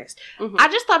super depressed. Mm-hmm. I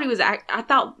just thought I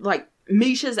thought, like,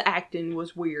 Misha's acting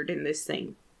was weird in this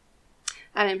scene.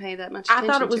 I didn't pay that much attention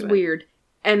I thought it was weird.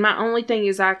 And my only thing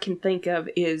is I can think of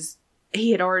is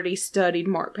he had already studied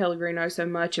Mark Pellegrino so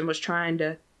much and was trying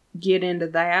to get into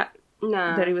that.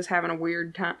 No. That he was having a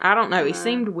weird time. I don't know. He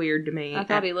seemed weird to me. I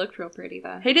thought he looked real pretty,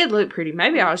 though. He did look pretty.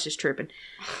 Maybe I was just tripping.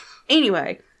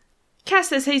 Anyway, Cass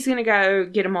says he's going to go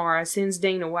get Amara, sends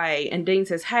Dean away, and Dean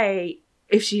says, hey,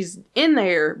 if she's in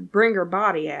there, bring her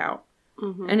body out.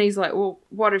 Mm-hmm. And he's like, well,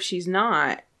 what if she's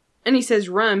not? And he says,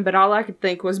 run, but all I could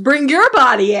think was, bring your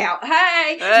body out.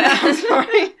 Hey! No,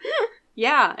 sorry.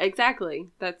 Yeah, exactly.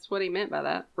 That's what he meant by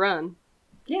that. Run.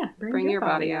 Yeah, bring your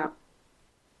body out.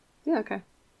 Yeah, okay.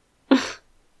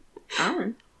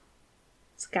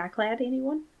 Skyclad,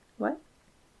 anyone? What?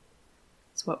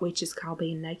 It's what witches call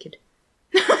being naked.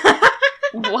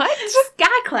 What?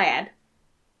 Skyclad.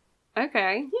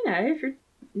 Okay. You know, if you're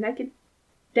naked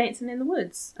dancing in the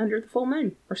woods under the full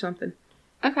moon or something.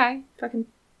 Okay. Fucking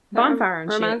bonfire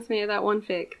and shit. Reminds me of that one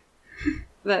fic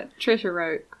that Trisha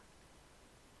wrote.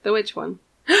 The witch one.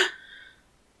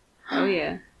 Oh,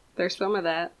 yeah. There's some of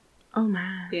that. Oh,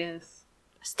 my. Yes.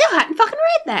 Still hadn't fucking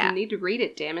read that. You need to read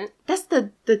it, damn it. That's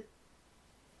the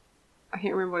I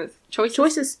can't remember what it's...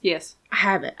 Choices? Yes. I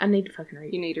have it. I need to fucking read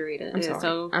it. You need to read it. I'm sorry.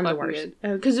 So I'm the worst.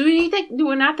 Because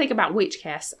when I think about witch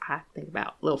casts, I think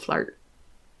about Lil Flirt.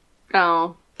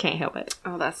 Oh. Can't help it.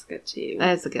 Oh, that's good too.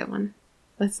 That's a good one.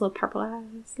 That's little purple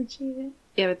eyes and shit.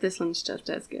 Yeah, but this one's just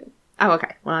as good. Oh,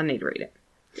 okay. Well, I need to read it.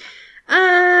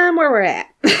 Where we're at.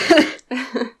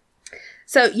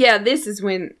 So, yeah, this is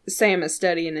when Sam is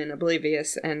studying in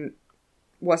Oblivious, and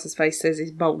what's-his-face says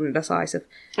he's bold and decisive.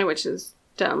 Which is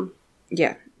dumb.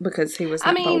 Yeah, because he was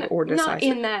not bold or decisive. Not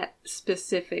in that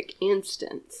specific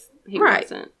instance. He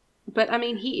wasn't. But, I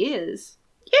mean, he is.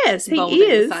 Yes, he bold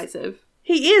is. And decisive.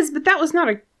 He is, but that was not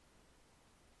a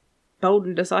bold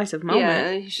and decisive moment.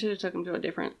 Yeah, he should have took him to a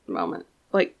different moment.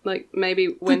 Like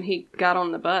maybe when he got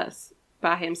on the bus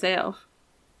by himself.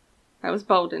 That was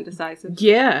bold and decisive.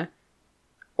 Yeah.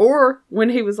 Or when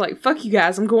he was like, fuck you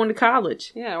guys, I'm going to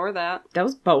college. Yeah, or that. That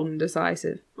was bold and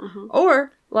decisive. Mm-hmm.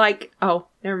 Or, like, oh,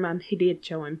 never mind, he did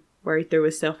show him where he threw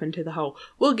himself into the hole.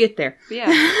 We'll get there.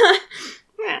 Yeah.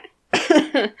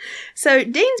 So,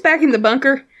 Dean's back in the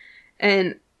bunker,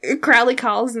 and Crowley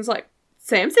calls and is like,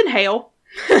 Sam's in hell.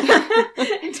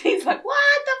 And Dean's like, what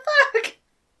the fuck?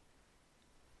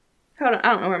 Hold on, I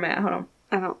don't know where I'm at. Hold on.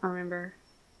 I don't remember.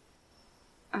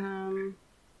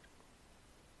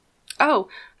 Oh,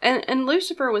 and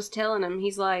Lucifer was telling him,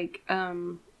 he's like,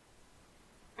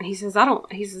 he says,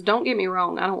 don't get me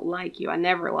wrong, I don't like you, I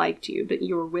never liked you, but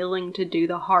you were willing to do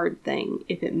the hard thing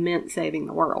if it meant saving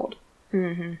the world.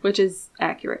 Mm-hmm. Which is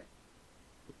accurate.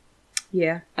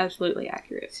 Yeah. Absolutely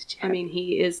accurate. I mean,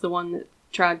 he is the one that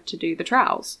tried to do the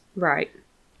trials. Right.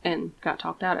 And got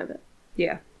talked out of it.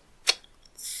 Yeah.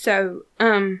 So,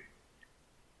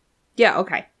 yeah,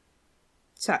 okay.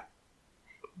 So,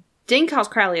 Dean calls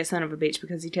Crowley a son of a bitch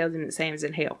because he tells him that Sam's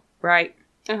in hell, right?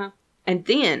 Uh-huh. And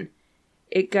then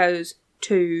it goes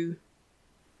to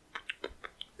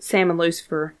Sam and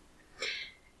Lucifer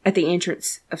at the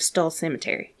entrance of Stull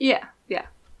Cemetery. Yeah, yeah.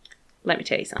 Let me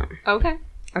tell you something. Okay.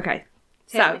 Okay.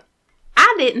 Tell me.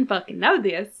 I didn't fucking know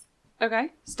this. Okay.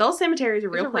 Stull Cemetery is a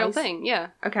real place. Real thing, yeah.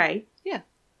 Okay. Yeah.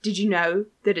 Did you know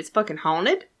that it's fucking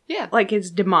haunted? Yeah. Like, it's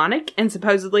demonic and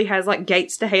supposedly has, like,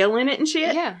 gates to hell in it and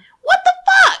shit? Yeah. What the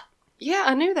fuck? Yeah,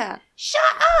 I knew that. Shut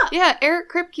up! Yeah, Eric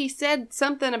Kripke said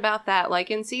something about that, like,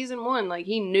 in season 1. Like,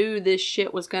 he knew this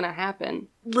shit was gonna happen.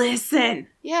 Listen.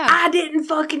 Yeah. I didn't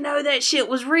fucking know that shit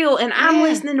was real. And I'm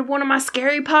listening to one of my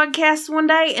scary podcasts one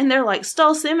day, and they're like,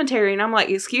 Stull Cemetery. And I'm like,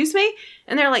 excuse me?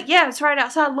 And they're like, yeah, it's right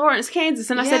outside Lawrence, Kansas.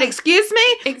 And I said, excuse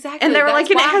me? Exactly. And they were like,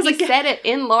 and it has he said it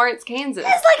in Lawrence, Kansas.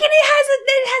 It's like, and it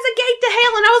has a gate to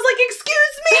hell. And I was like,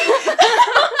 excuse me?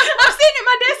 I'm sitting at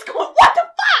my desk going, what the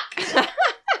fuck?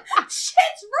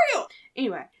 Shit's real.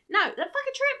 Anyway, no, that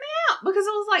fucking tripped me out because it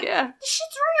was like, this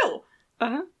shit's real.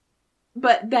 Uh-huh.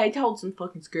 But they told some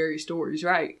fucking scary stories,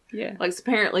 right? Yeah. Like,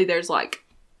 apparently there's like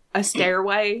a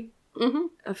stairway.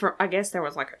 Mm-hmm. I guess there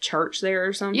was like a church there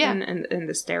or something. Yeah. And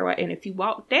the stairway. And if you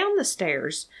walk down the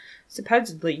stairs,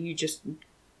 supposedly you just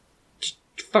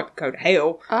fucking go to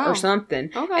hell or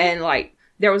something. Okay. And like,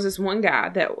 there was this one guy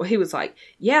that he was like,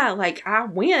 yeah, like I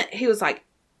went, he was like,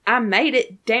 I made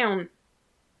it down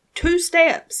 2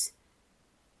 steps.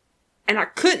 And I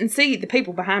couldn't see the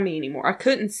people behind me anymore. I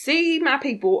couldn't see my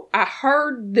people. I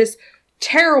heard this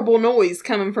terrible noise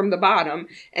coming from the bottom.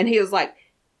 And he was like,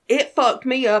 it fucked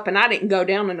me up and I didn't go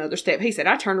down another step. He said,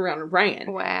 I turned around and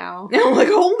ran. Wow. And I'm like,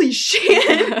 holy shit.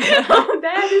 Oh,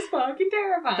 that is fucking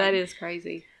terrifying. That is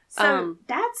crazy. So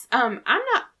that's, I'm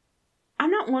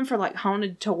not one for like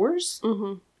haunted tours,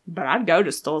 mm-hmm. but I'd go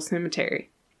to Stull Cemetery.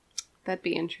 That'd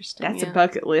be interesting. That's a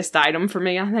bucket list item for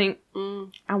me, I think.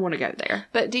 Mm. I want to go there.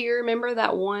 But do you remember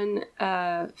that one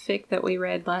fic that we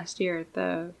read last year,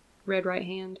 the Red Right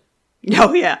Hand?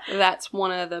 Oh, yeah. That's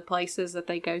one of the places that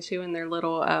they go to in their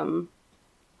little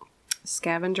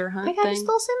scavenger hunt They got a thing.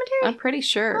 Stull Cemetery? I'm pretty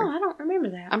sure. Oh, I don't remember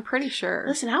that. I'm pretty sure.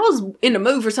 Listen, I was in the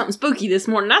mood for something spooky this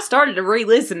morning. I started to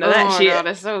re-listen to that shit. Oh, God,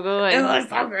 it's so good. It was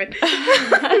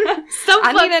so good.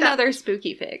 I need another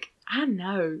spooky fic. I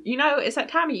know. You know, it's that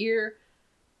time of year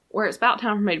where it's about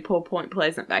time for me to pull Point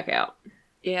Pleasant back out.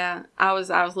 Yeah, I was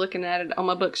looking at it on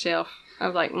my bookshelf. I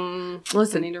was like,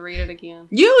 listen, I need to read it again.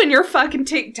 You and your fucking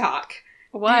TikTok.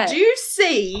 What? Did you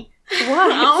see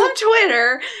what on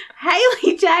Twitter?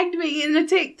 Haley tagged me in the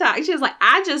TikTok. She was like,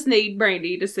 I just need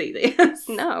Brandy to see this.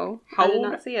 No, I did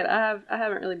not see it. I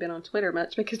haven't really been on Twitter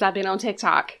much because I've been on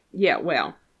TikTok. Yeah,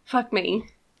 well. Fuck me.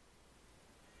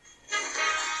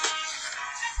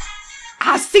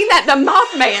 I seen that, the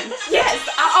Mothman. Yes,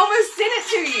 I almost sent it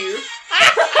to you.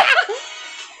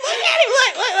 Look at him,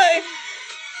 look.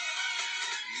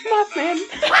 Mothman.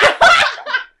 I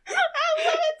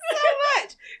love it so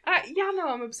much. Y'all know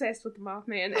I'm obsessed with the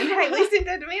Mothman. And Haley sent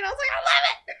that to me and I was like, I love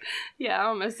it. Yeah, I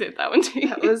almost sent that one to you.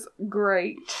 That was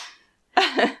great.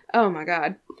 Oh my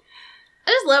God. I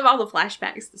just love all the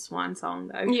flashbacks to Swan Song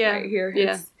though. Yeah. Right here.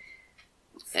 Yeah.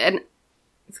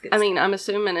 It's good. I mean, I'm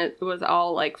assuming it was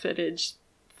all like footage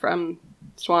from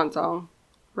Swan Song,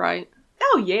 right?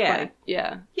 Oh yeah. Like,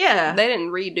 yeah. Yeah. They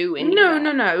didn't redo any No. of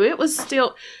that. It was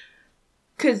still...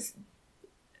 Because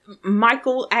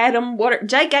Michael, Adam,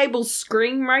 Jake Abel's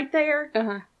scream right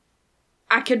there,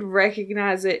 I could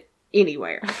recognize it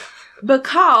anywhere.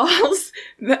 Because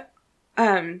that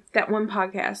one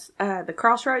podcast, The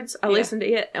Crossroads, I listened to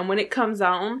it, and when it comes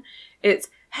on, it's,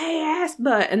 hey, ass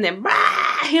butt, and then,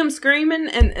 him screaming,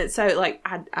 and so, like,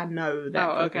 I know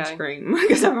that fucking scream,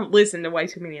 because I've listened to way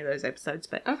too many of those episodes,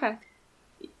 but... Okay.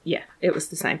 Yeah, it was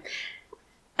the same.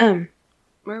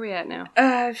 Where are we at now?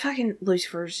 Fucking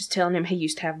Lucifer's just telling him he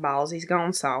used to have balls. He's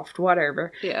gone soft.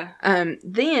 Whatever. Yeah.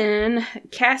 Then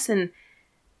Cass and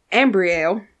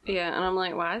Ambrielle. Yeah, and I'm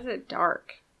like, why is it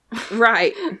dark?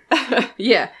 Right.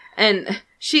 Yeah. And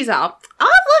she's all, I've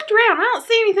looked around. I don't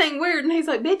see anything weird. And he's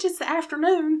like, bitch, it's the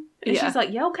afternoon. And she's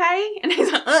like, you okay? And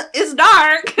he's like, it's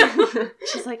dark.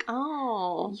 She's like,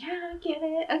 oh. Yeah, I get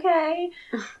it. Okay.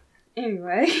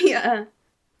 Anyway, yeah.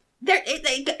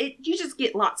 You just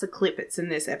get lots of clippets in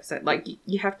this episode. Like,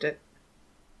 you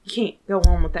can't go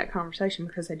on with that conversation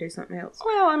because they do something else.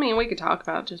 Well, I mean, we could talk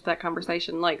about just that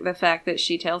conversation. Like, the fact that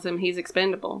she tells him he's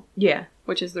expendable. Yeah.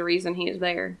 Which is the reason he is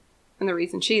there. And the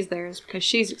reason she's there is because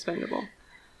she's expendable.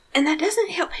 And that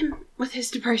doesn't help him with his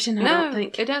depression, I don't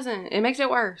think. It doesn't. It makes it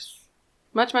worse.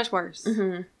 Much, much worse.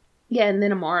 Mm-hmm. Yeah, and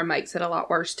then Amara makes it a lot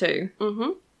worse, too.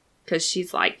 Mm-hmm. Because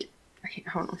she's like...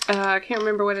 hold on. I can't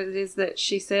remember what it is that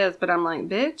she says, but I'm like,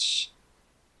 bitch.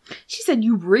 She said,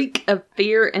 you reek of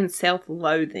fear and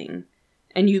self-loathing,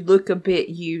 and you look a bit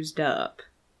used up.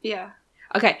 Yeah.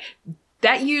 Okay,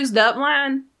 that used up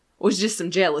line was just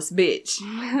some jealous bitch.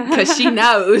 Because she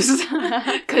knows.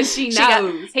 Because she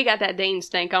knows. He got that Dean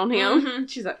stank on him. Mm-hmm.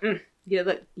 She's like, You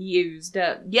look used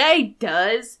up. Yeah, he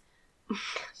does.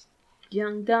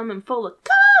 Young, dumb, and full of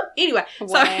cum. Anyway.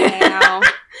 Wow.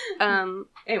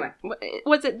 Anyway.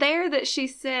 Was it there that she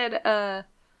said,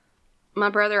 my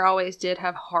brother always did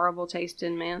have horrible taste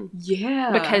in men?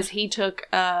 Yeah. Because he took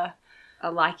a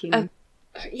liking.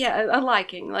 a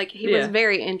liking. Like, he was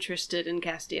very interested in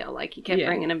Castiel. Like, he kept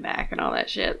bringing him back and all that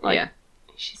shit. Like,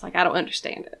 she's like, I don't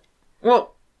understand it.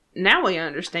 Well, now we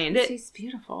understand it. He's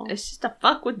beautiful. It's just a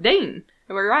fuck with Dean.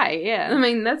 We're right, yeah. I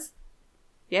mean, that's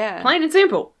plain and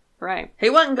simple. Right. He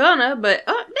wasn't gonna, but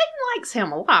Dean likes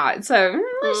him a lot, so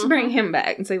let's bring him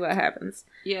back and see what happens.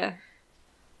 Yeah.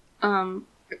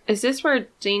 Is this where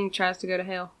Dean tries to go to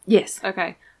hell? Yes.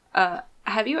 Okay.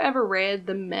 Have you ever read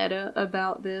the meta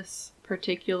about this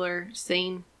particular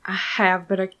scene? I have,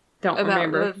 but I don't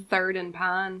remember. About the Third and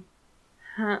Pine?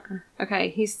 Uh-uh. Okay,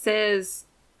 he says,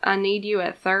 I need you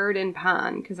at Third and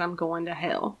Pine because I'm going to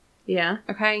hell. Yeah.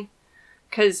 Okay?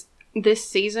 Because this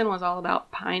season was all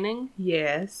about pining.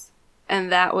 Yes.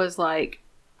 And that was like,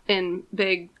 in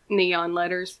big neon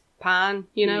letters, pine.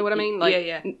 You know what I mean?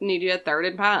 Like, need you at Third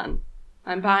and Pine.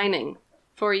 I'm pining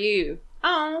for you.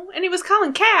 Oh, and he was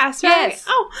calling Cass, right? Yes.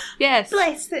 Oh, yes.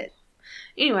 Bless it.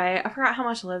 Anyway, I forgot how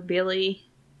much I love Billy.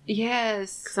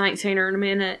 Yes. Because I ain't seen her in a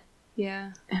minute.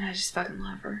 Yeah. And I just fucking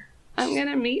love her. I'm going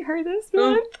to meet her this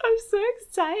month. I'm so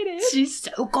excited. She's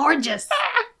so gorgeous.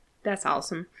 That's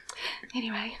awesome.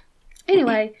 Anyway,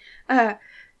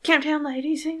 Countdown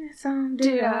Lady, sing that song.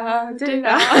 Do-da,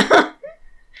 do-da.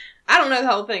 I don't know the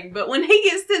whole thing, but when he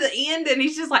gets to the end and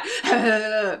he's just like,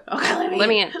 okay, let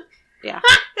me in. Yeah.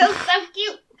 Feels so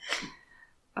cute.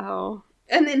 Oh.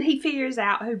 And then he figures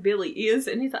out who Billy is,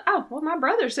 and he's like, oh, well, my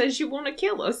brother says you want to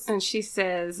kill us. And she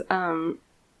says, I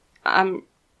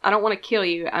don't want to kill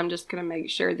you. I'm just going to make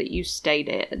sure that you stay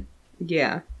dead.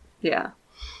 Yeah. Yeah.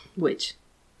 Which,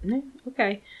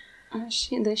 okay.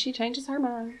 Then she changes her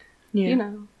mind. Yeah. You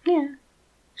know. Yeah.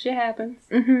 Shit happens.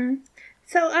 Mm-hmm.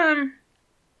 So,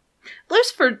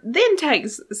 Lucifer then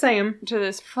takes Sam to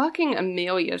this fucking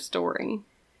Amelia story.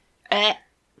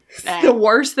 The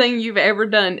worst thing you've ever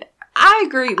done. I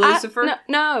agree, Lucifer.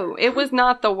 No, it was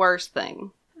not the worst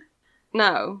thing.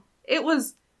 No. It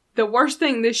was the worst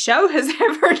thing this show has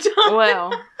ever done.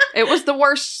 Well, it was the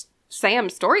worst Sam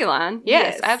storyline.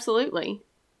 Yes, absolutely.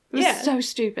 It was so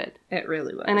stupid. It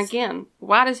really was. And again,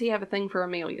 why does he have a thing for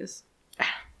Amelias?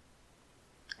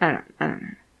 I don't know.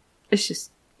 It's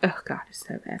just, oh God, it's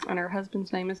so bad. And her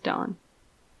husband's name is Don.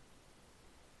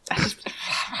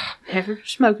 Ever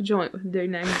smoke a joint with a dude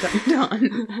named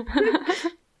Don?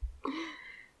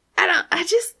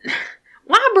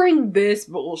 Why bring this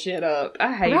bullshit up?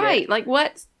 I hate it. Right, like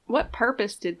what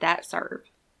purpose did that serve?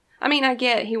 I mean, I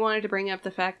get he wanted to bring up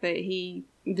the fact that he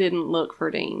didn't look for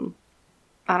Dean.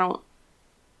 I don't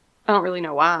really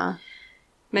know why.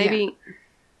 Maybe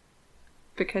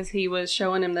because he was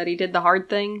showing him that he did the hard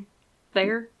thing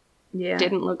there. Yeah.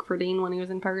 Didn't look for Dean when he was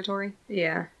in purgatory.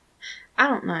 Yeah. I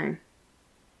don't know.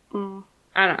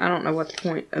 I don't know what the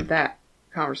point of that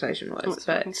conversation was. It's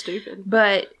fucking stupid.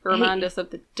 But remind us of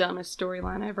the dumbest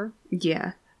storyline ever.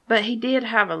 Yeah. But he did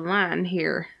have a line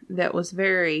here that was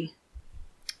very...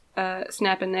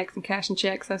 snapping necks and cashing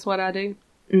checks, that's what I do.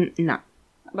 No.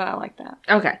 But I like that.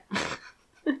 Okay.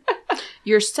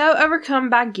 You're so overcome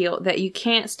by guilt that you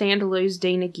can't stand to lose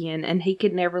Dean again, and he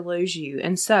could never lose you.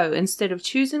 And so, instead of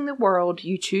choosing the world,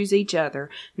 you choose each other,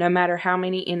 no matter how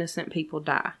many innocent people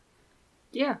die.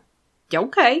 Yeah.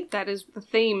 Okay. That is the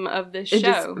theme of this show.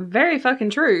 It's very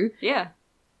fucking true. Yeah.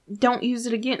 Don't use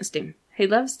it against him. He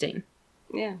loves Dean.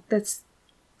 Yeah. That's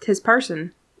his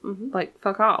person. Mm-hmm. Like,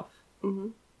 fuck off. Mm-hmm.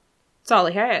 That's all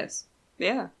he has.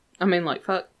 Yeah. I mean, like,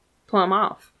 fuck plumb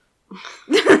off.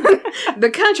 The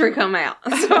country come out.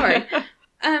 Sorry.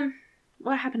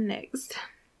 What happened next?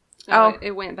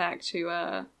 It went back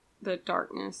to the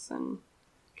darkness and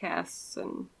Cass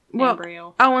and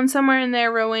Ambriel. Oh, and somewhere in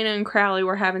there, Rowena and Crowley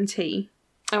were having tea.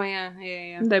 Oh yeah.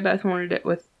 They both wanted it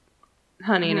with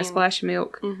honey and a splash of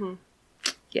milk. Mm-hmm.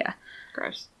 Yeah.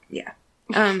 Gross. Yeah.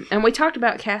 And we talked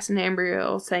about Cass and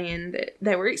Ambriel saying that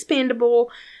they were expendable.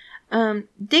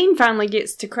 Dean finally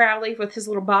gets to Crowley with his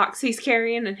little box he's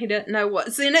carrying, and he doesn't know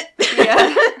what's in it.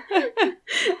 Yeah.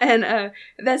 And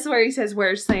that's where he says,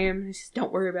 "Where's Sam?" He says,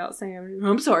 "Don't worry about Sam."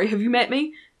 "I'm sorry, have you met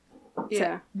me?"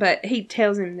 Yeah. So, but he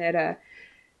tells him that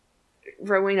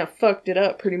Rowena fucked it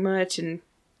up pretty much, and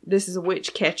this is a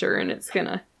witch catcher, and it's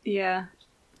gonna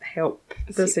help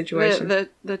the situation.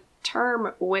 The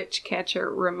term witch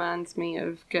catcher reminds me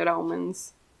of Good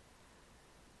Omens.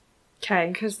 Okay.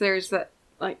 Because there's that.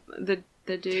 Like, the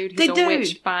dude who's a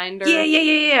witch finder.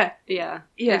 Yeah. Yeah.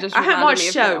 I haven't watched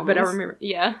the show, but I remember.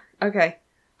 Yeah. Okay.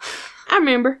 I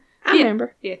remember.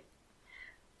 Yeah.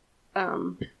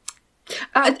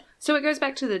 So it goes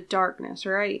back to the darkness,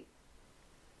 right?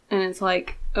 And it's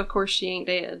like, of course she ain't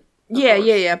dead.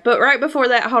 Yeah. But right before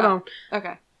that, hold on.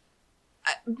 Okay.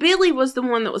 Billy was the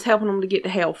one that was helping them to get to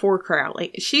hell for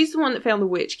Crowley. She's the one that found the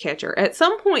witch catcher. At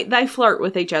some point, they flirt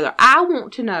with each other. I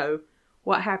want to know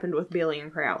what happened with Billy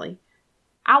and Crowley.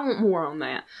 I want more on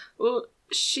that. Well,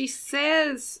 she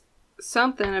says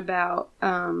something about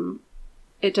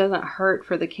it doesn't hurt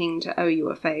for the king to owe you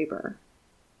a favor.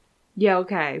 Yeah,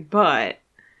 okay, but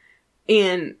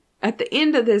at the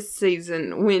end of this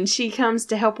season, when she comes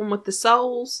to help him with the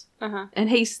souls, and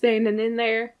he's standing in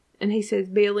there, and he says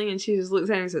Billy, and she just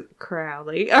looks at him and says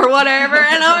Crowley or whatever,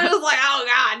 and I'm just like, oh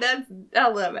God, I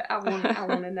love it. I want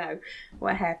to know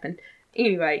what happened.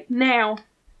 Anyway, now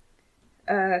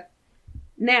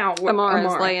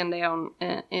Amara's laying down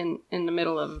in the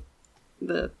middle of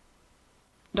the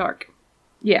dark.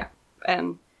 Yeah,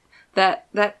 and that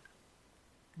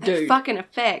fucking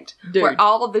effect where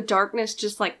all of the darkness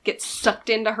just like gets sucked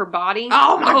into her body.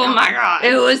 Oh my god!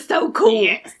 It was so cool.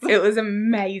 Yes. It was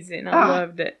amazing. I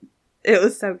loved it. It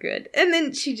was so good. And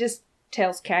then she just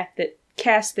tells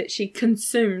Cass that she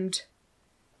consumed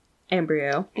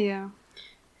Ambrielle. Yeah.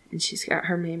 And she's got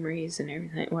her memories and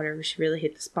everything, whatever. She really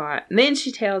hit the spot. And then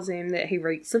she tells him that he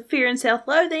reeks of fear and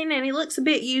self-loathing and he looks a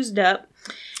bit used up.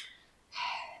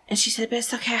 And she said, but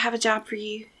it's okay, I have a job for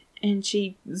you. And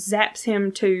she zaps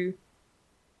him to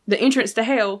the entrance to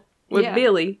hell with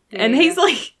Billy. Yeah, and he's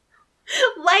like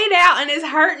laid out and is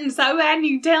hurting so bad. And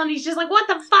you can tell, and he's just like, what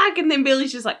the fuck? And then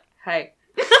Billy's just like, hey.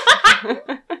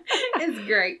 It's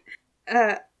great.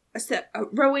 So,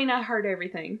 Rowena heard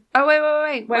everything. Oh,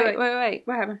 wait.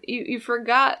 What happened? You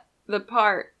forgot the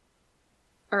part,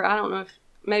 or I don't know if,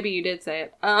 maybe you did say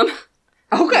it.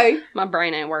 Okay. My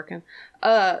brain ain't working.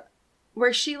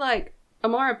 Where she, like,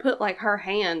 Amara put, like, her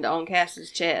hand on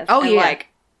Cass's chest. Oh, and, yeah. Like,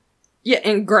 yeah,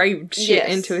 engraved shit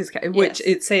into his case, which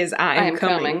it says, I am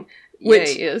coming. Which,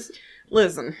 he is.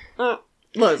 Listen.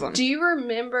 Do you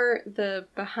remember the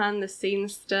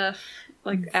behind-the-scenes stuff,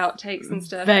 like outtakes and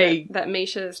stuff that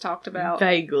Misha has talked about?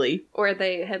 Vaguely. Where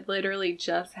they had literally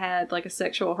just had, like, a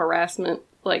sexual harassment,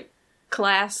 like,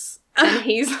 class, and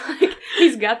he's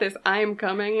got this I am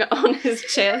coming on his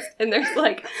chest, and there's,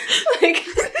 like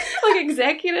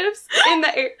executives in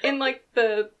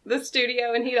the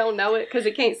studio, and he don't know it because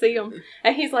he can't see them,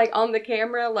 and he's like on the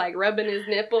camera like rubbing his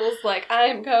nipples like I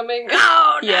am coming.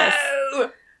 Oh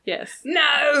no! Yes. No.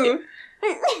 I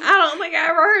don't think I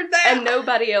ever heard that. And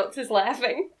nobody else is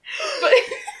laughing. But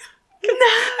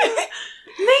no.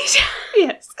 Misha.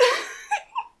 Yes.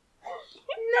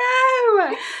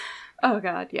 No. Oh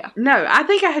God, yeah. No, I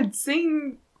think I had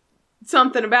seen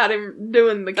something about him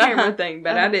doing the camera thing,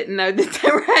 but I didn't know that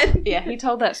they were at... Yeah, he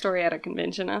told that story at a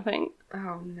convention, I think.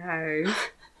 Oh, no.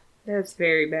 That's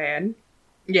very bad.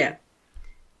 Yeah.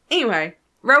 Anyway,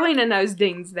 Rowena knows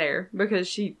Dean's there because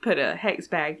she put a hex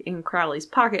bag in Crowley's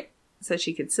pocket so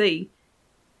she could see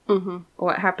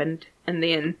what happened. And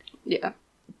then... Yeah.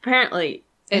 Apparently...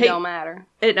 It don't matter.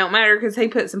 It don't matter because he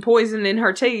put some poison in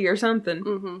her tea or something.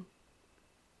 Mm-hmm.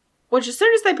 Which, as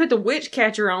soon as they put the witch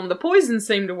catcher on, the poison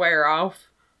seemed to wear off.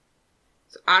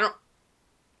 So I don't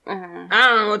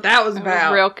know what that was about. It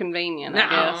was real convenient, I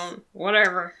guess.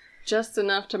 Whatever. Just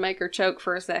enough to make her choke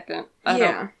for a second.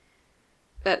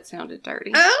 That sounded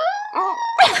dirty. Oh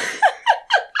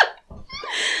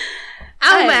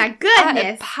my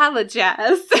goodness. I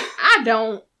apologize. I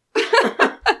don't.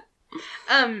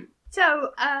 So,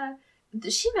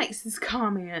 she makes this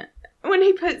comment when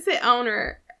he puts it on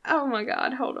her. Oh my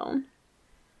God, hold on.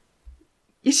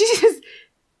 She just,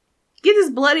 get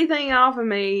this bloody thing off of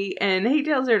me, and he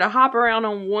tells her to hop around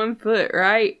on one foot,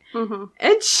 right? Mm-hmm.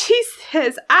 And she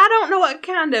says, I don't know what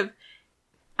kind of,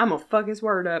 I'm gonna fuck his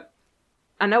word up.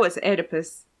 I know it's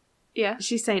Oedipus. Yeah.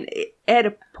 She's saying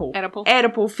Oedipal. Oedipal.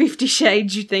 Oedipal 50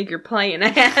 Shades you think you're playing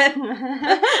at.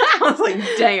 I was like,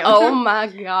 damn. Oh my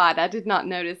God, I did not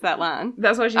notice that line.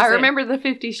 That's what she said. I remember the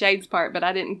 50 Shades part, but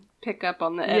I didn't pick up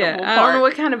on the Oedipal part. I don't know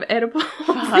what kind of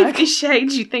Oedipal 50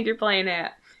 Shades you think you're playing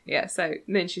at. Yeah, so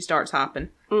then she starts hopping.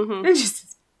 Mm-hmm. And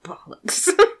just bollocks.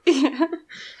 Yeah.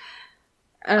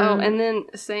 And then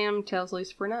Sam tells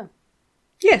Lucifer no.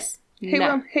 Yes.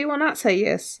 He will not say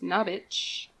yes. Nah,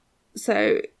 bitch.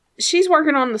 So she's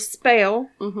working on the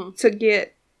spell to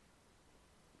get.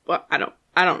 Well, I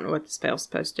don't know what the spell's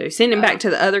supposed to do. Send him back to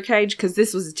the other cage because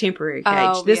this was a temporary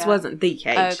cage. This wasn't the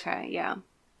cage. Okay, yeah.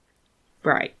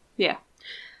 Right. Yeah.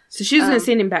 So she was going to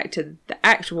send him back to the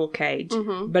actual cage,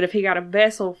 but if he got a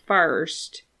vessel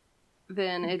first,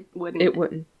 then it wouldn't. It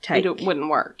wouldn't take. It wouldn't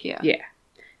work. Yeah. Yeah.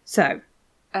 So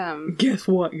Guess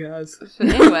what, guys? So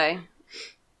anyway,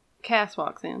 Cass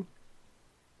walks in.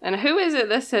 And who is it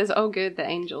that says, "Oh, good, the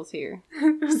angel's here"?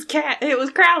 It was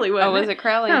Crowley, wasn't it? Oh, was it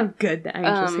Crowley? Oh, good, the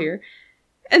angel's here.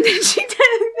 And then she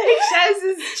shows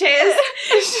his chest.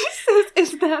 She says,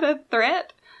 "Is that a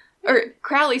threat?" Or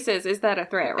Crowley says, "Is that a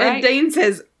threat?" Right? And Dean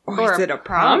says, "Or is it a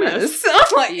promise?" I'm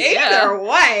like, either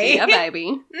way. Yeah,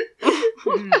 baby.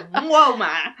 Whoa,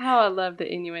 my. Oh, I love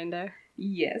the innuendo.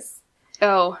 Yes.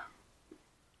 Oh.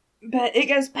 But it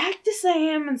goes back to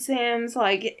Sam, and Sam's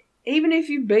like, even if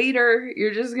you beat her,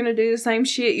 you're just going to do the same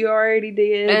shit you already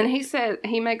did. And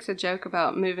he makes a joke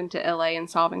about moving to LA and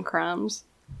solving crimes,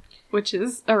 which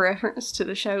is a reference to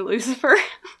the show Lucifer.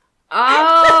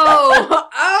 Oh,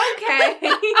 okay.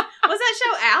 Was that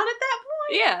show out at that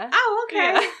point? Yeah. Oh,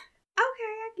 okay. Yeah. Okay,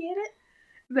 I get it.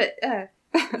 But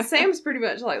Sam's pretty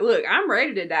much like, look, I'm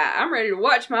ready to die. I'm ready to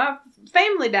watch my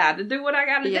family die to do what I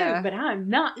got to do. But I'm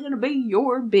not going to be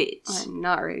your bitch. I'm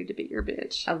not ready to be your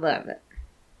bitch. I love it.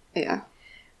 Yeah.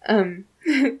 So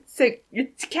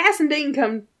Cass and Dean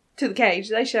come to the cage.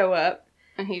 They show up.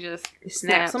 And he just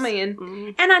snaps them in. Mm-hmm.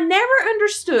 And I never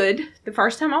understood, the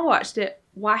first time I watched it,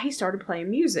 why he started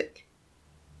playing music.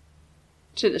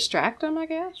 To distract him, I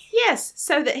guess? Yes,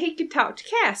 so that he could talk to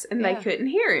Cass and they couldn't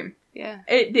hear him. Yeah.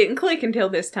 It didn't click until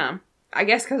this time. I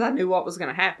guess because I knew what was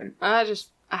going to happen. I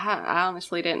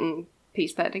honestly didn't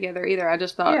piece that together either. I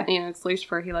just thought, it's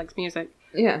Lucifer, he likes music.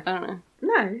 Yeah. I don't know.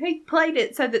 No, he played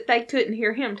it so that they couldn't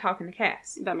hear him talking to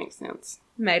Cass. That makes sense.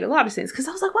 Made a lot of sense, because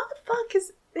I was like, what the fuck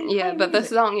is... Yeah, but the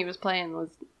song he was playing was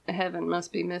Heaven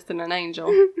Must Be Missing an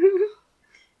Angel.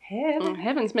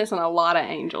 Heaven's missing a lot of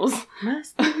angels.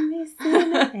 Must be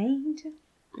missing an angel.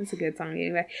 That's a good song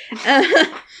anyway.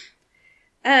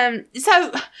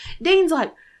 So Dean's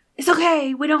like, it's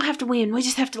okay, we don't have to win, we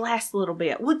just have to last a little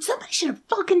bit. Well, somebody should have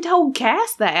fucking told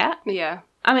Cass that. Yeah.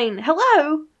 I mean,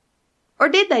 hello? Or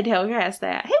did they tell Cass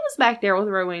that? He was back there with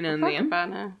Rowena and them. I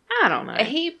know. I don't know.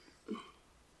 He'd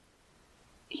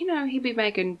be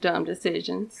making dumb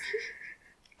decisions.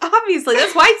 Obviously,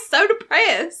 that's why he's so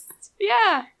depressed.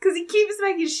 Yeah. Because he keeps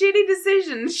making shitty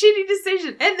decision,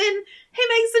 and then he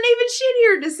makes an even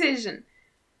shittier decision.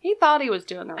 He thought he was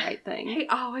doing the right thing. He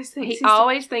always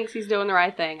thinks he's doing the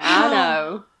right thing. I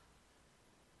know.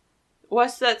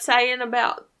 What's that saying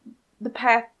about the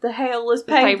path to hell is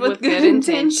paved with good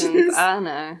intentions? I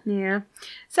know. Yeah.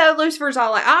 So Lucifer's all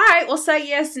like, all right, we'll say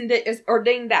yes or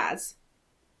Dean dies.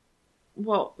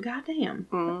 Well, goddamn.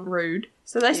 Rude.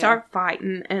 So they start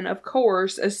fighting, and of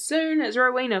course, as soon as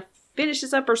Rowena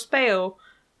finishes up her spell,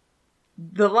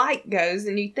 the light goes,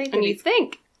 and you think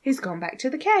he's gone back to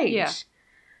the cage. Yeah.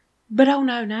 But oh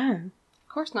no. Of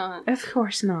course not. Of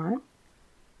course not.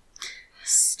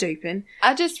 Stupid.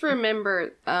 I just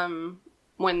remember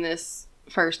when this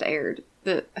first aired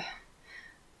that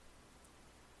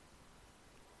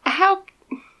how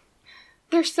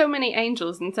there's so many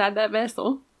angels inside that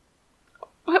vessel.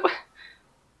 What?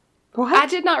 I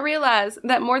did not realize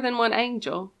that more than one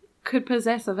angel could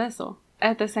possess a vessel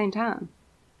at the same time.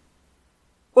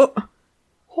 Well,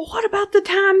 what about the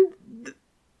time...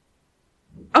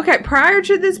 Okay, prior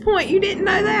to this point, you didn't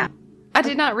know that? I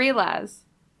did not realize.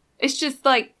 It's just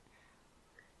like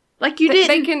you didn't...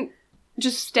 They can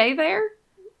just stay there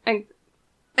and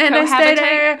they stay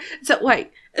there. So,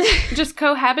 wait. Just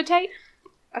cohabitate?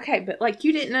 Okay, but,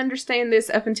 you didn't understand this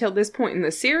up until this point in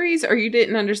the series, or you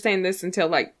didn't understand this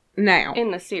until, now?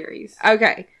 In the series.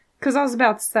 Okay, because I was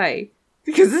about to say,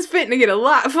 because it's fitting to get a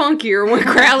lot funkier when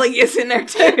Crowley gets in there,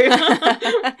 too.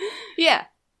 Yeah.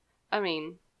 I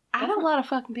mean, there's a lot of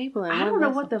fucking people in I don't know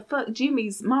what the fuck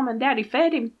Jimmy's mom and daddy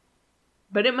fed him,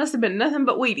 but it must have been nothing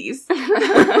but Wheaties.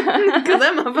 Because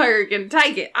that motherfucker can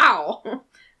take it all.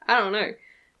 I don't know.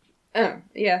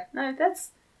 Yeah. No,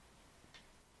 that's...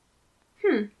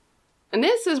 And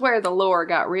this is where the lore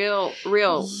got real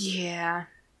yeah,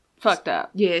 fucked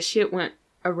up. Yeah, shit went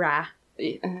awry.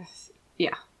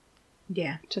 Yeah.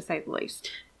 Yeah. To say the least.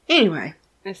 Anyway.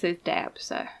 This is Dab,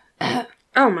 so.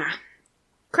 Oh my.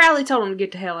 Crowley told him to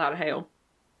get the hell out of hell.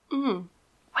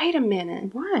 Wait a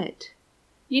minute. What?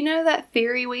 You know that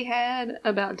theory we had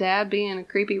about Dab being a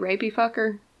creepy rapey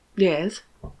fucker? Yes.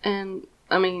 And,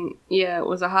 I mean, yeah, it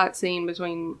was a hot scene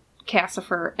between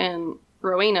Cassifer and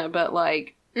Rowena, but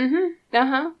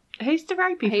Uh-huh. He's the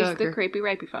rapey fucker. He's the creepy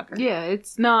rapey fucker. Yeah,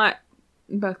 it's not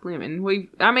both women.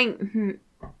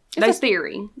 It's a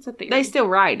theory. It's a theory. They still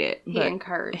write it. He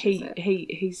encourages it.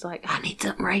 He's like, I need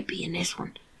something rapey in this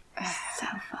one. So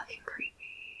fucking creepy.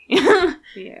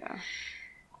 Yeah.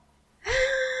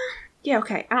 Yeah,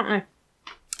 okay. I don't know.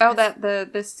 Oh,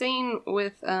 the scene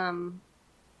with,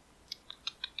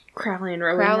 Crowley and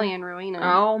Rowena. Crowley and Rowena.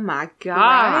 Oh my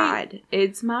God. Right?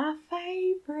 It's my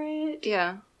favorite.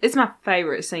 Yeah. It's my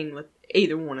favorite scene with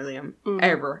either one of them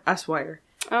ever, I swear.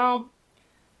 Oh.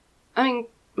 I mean,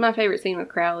 my favorite scene with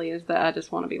Crowley is that I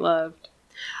just want to be loved.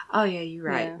 Oh yeah, you're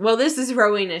right. Yeah. Well, this is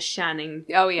Rowena's shining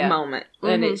moment.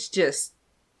 And it's just,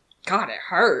 God, it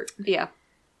hurt. Yeah.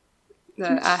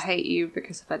 I hate you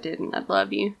because if I didn't, I'd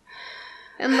love you.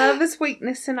 And love is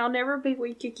weakness, and I'll never be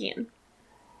weak again.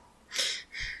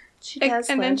 She does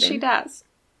and then she dies.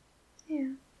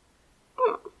 Yeah.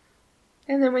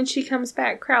 And then when she comes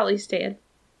back, Crowley's dead.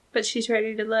 But she's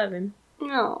ready to love him.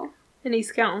 No. And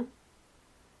he's gone.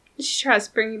 And she tries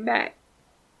to bring him back.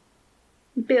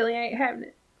 Billy ain't having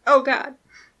it. Oh, God.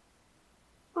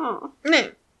 Oh.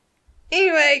 No.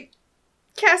 Anyway,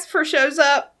 Casper shows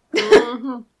up.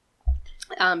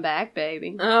 I'm back,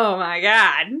 baby. Oh, my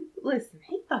God. Listen,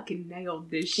 he fucking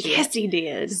nailed this shit. Yes, he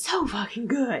did. So fucking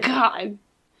good. God.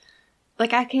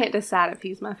 Like, I can't decide if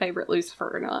he's my favorite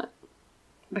Lucifer or not.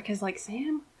 Because, like,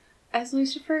 Sam as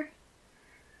Lucifer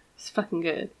is fucking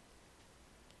good.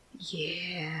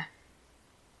 Yeah.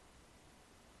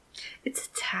 It's a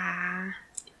tie.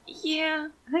 Yeah.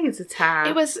 I think it's a tie.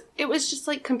 It was just,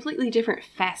 like, completely different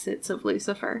facets of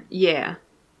Lucifer. Yeah.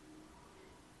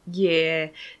 Yeah.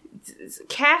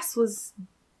 Cass was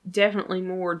definitely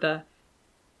more the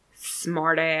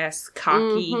smart-ass,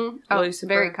 cocky Lucifer.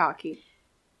 Very cocky.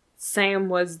 Sam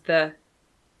was the...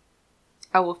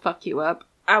 I will fuck you up.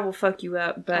 I will fuck you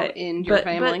up, but... I'll end your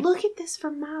family. But look at this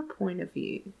from my point of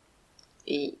view.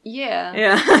 Yeah.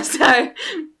 Yeah, so...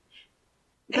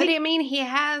 But, I mean, he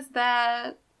has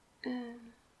that...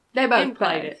 they both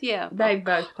played it. Yeah. They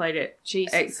both played it.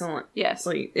 Jesus. Excellent. Yes.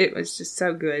 It was just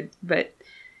so good. But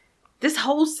this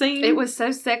whole scene... It was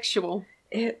so sexual.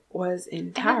 It was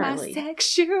entirely... Am I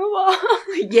sexual?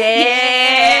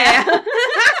 Yeah!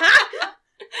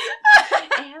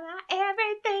 Am I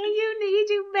everything you need?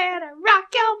 You better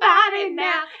rock your body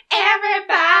now,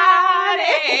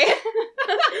 everybody!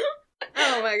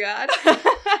 Oh my God.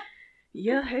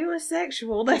 Yeah, he was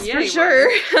sexual, that's for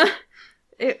sure.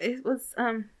 It was,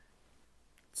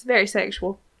 it's very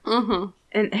sexual. Mm-hmm.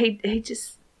 And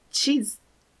she's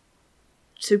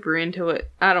super into it.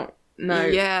 I don't know.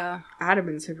 Yeah. I'd have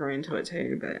been super into it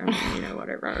too, but, I mean,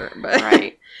 whatever. But,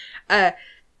 right.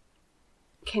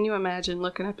 Can you imagine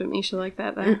looking up at Misha like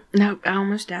that, though? No, I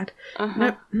almost died. Uh-huh.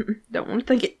 Nope, don't want to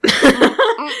think it.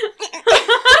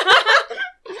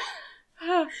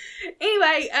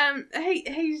 Anyway,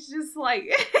 he's just like,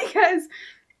 he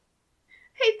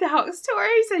talks to her.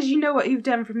 He says, "You know what you've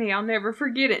done for me. I'll never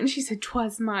forget it." And she said,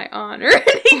 "'Twas my honor."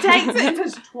 And he takes it and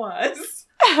says, "'Twas."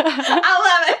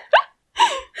 I love it.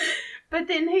 But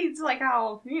then he's like,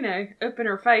 all, up in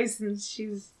her face, and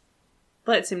she's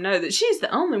lets him know that she's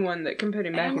the only one that can put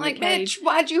him back in the cage. Bitch,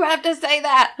 why'd you have to say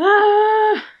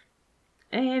that?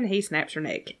 And he snaps her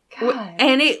neck. God.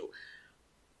 And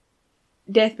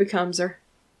Death Becomes Her.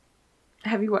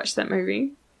 Have you watched that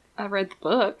movie? I read the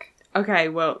book. Okay,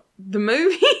 well, the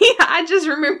movie, I just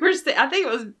remember, I think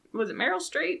it was it Meryl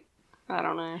Streep? I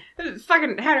don't know. It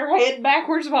fucking had her head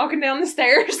backwards walking down the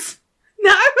stairs.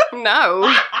 No?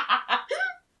 No.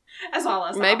 That's all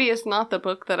I saw. Maybe it's not the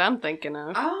book that I'm thinking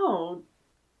of. Oh.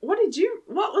 What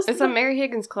was It's a Mary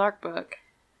Higgins Clark book.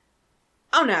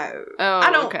 Oh, no.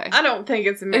 Oh, okay. I don't think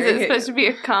it's a Mary Higgins. Is it supposed to be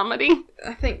a comedy?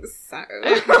 I think so. Okay.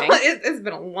 It's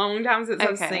been a long time since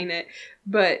I've seen it.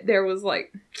 But there was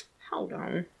like... Hold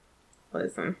on.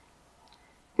 Listen.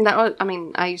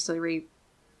 I used to read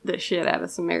the shit out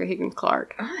of some Mary Higgins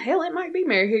Clark. Oh, hell, it might be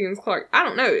Mary Higgins Clark. I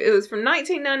don't know. It was from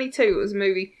 1992. It was a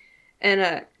movie.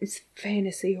 And it's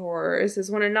fantasy horror. It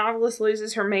says, when a novelist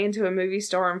loses her man to a movie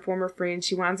star and former friend,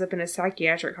 she winds up in a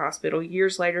psychiatric hospital.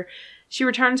 Years later, she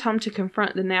returns home to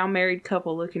confront the now married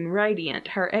couple looking radiant.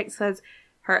 Her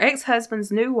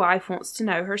ex-husband's new wife wants to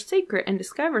know her secret and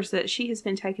discovers that she has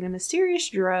been taking a mysterious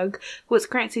drug which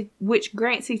grants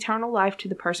eternal life to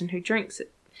the person who drinks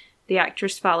it. The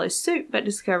actress follows suit but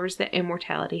discovers that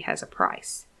immortality has a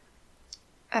price.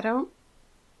 I don't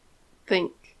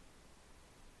think...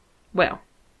 Well,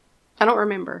 I don't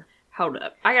remember. Hold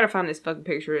up. I gotta find this fucking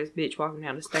picture of this bitch walking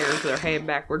down the stairs with her head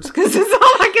backwards because that's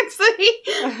all I can see.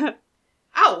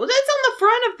 Oh, well, that's on the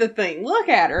front of the thing. Look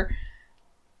at her.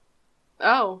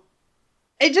 Oh.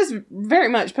 It just very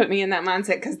much put me in that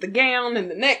mindset because the gown and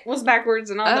the neck was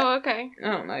backwards and all that. Oh, okay. I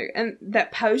don't know. And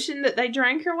that potion that they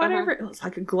drank or whatever, it was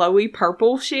like a glowy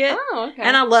purple shit. Oh, okay.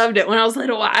 And I loved it when I was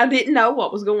little. I didn't know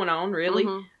what was going on, really.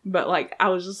 Mm-hmm. But, like, I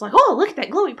was just like, oh, look at that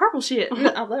glowy purple shit. And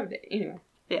I loved it. Anyway.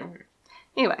 Yeah.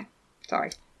 Anyway. Sorry.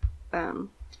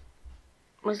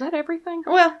 Was that everything?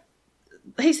 Well,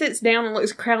 he sits down and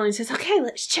looks at Crowley and says, okay,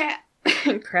 let's chat.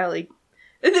 And Crowley,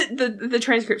 the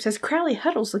transcript says, Crowley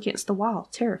huddles against the wall,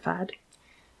 terrified.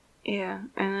 Yeah,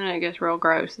 and then it gets real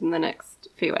gross in the next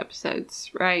few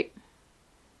episodes, right?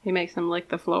 He makes him lick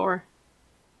the floor.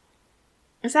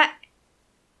 Is that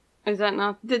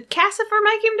not... Did Cassifer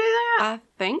make him do that? I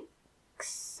think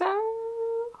so.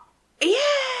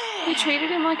 Yeah! He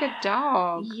treated him like a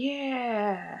dog.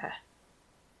 Yeah.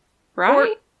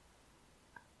 Right?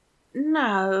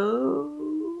 No.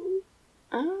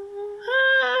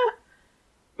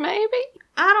 Maybe?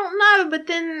 I don't know, but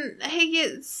then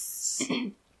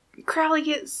Crowley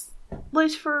gets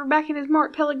Lucifer back in his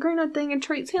Mark Pellegrino thing and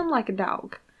treats him like a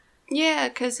dog. Yeah,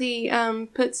 because he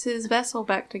puts his vessel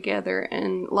back together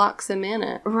and locks him in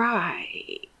it.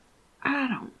 Right. I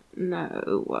don't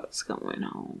know what's going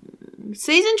on.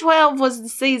 Season 12 was the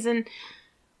season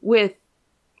with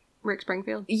Rick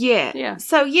Springfield? Yeah. Yeah.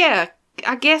 So, yeah,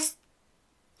 I guess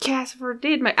Cassifer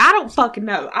did make... I don't fucking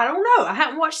know. I don't know. I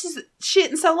haven't watched this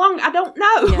shit in so long. I don't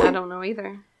know. Yeah, I don't know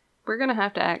either. We're going to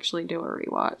have to actually do a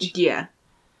rewatch. Yeah.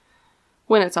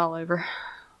 When it's all over.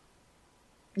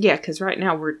 Yeah, because right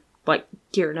now we're, like,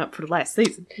 gearing up for the last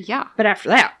season. Yeah. But after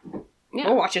that, yeah,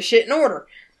 we'll watch a shit in order.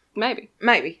 Maybe.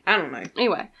 I don't know.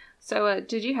 Anyway, so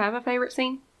did you have a favorite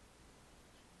scene?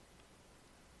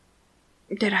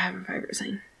 Did I have a favorite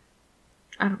scene?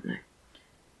 I don't know.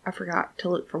 I forgot to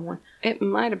look for one. It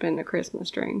might have been the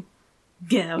Christmas dream.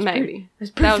 Yeah, that was maybe.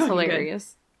 That was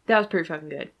hilarious. Good. That was pretty fucking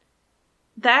good.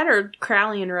 That or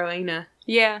Crowley and Rowena.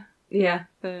 Yeah. Yeah.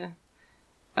 The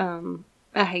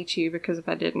I hate you because if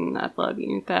I didn't, I'd love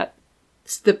you.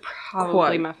 That's the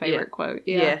probably quote. my favorite quote.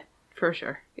 Yeah, for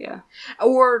sure. Yeah.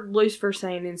 Or Lucifer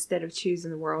saying, instead of choosing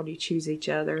the world, you choose each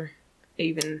other.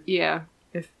 Even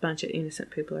if a bunch of innocent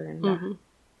people are in there. Mm-hmm.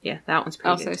 Yeah, that one's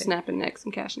pretty good. Also, snapping necks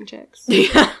and cashing checks.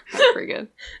 Yeah. That's pretty good.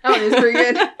 That one is pretty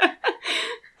good.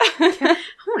 I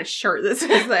want a shirt that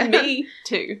says that. Me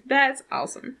too. That's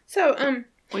awesome. So,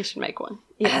 we should make one.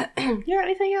 Yeah. You got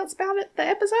anything else about it? The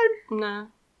episode? No.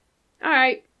 All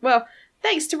right. Well,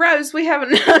 thanks to Rose, we have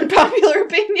an unpopular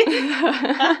opinion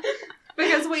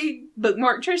because we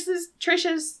bookmarked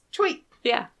Trisha's tweet.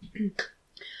 Yeah.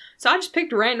 So I just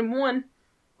picked a random one.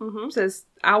 Mm-hmm. It says,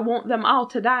 "I want them all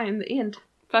to die in the end."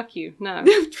 Fuck you. No.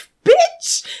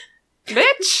 Bitch.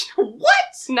 Bitch.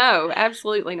 What? No,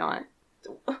 absolutely not.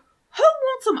 Who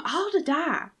wants them all to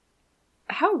die?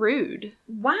 How rude.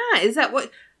 Why? Is that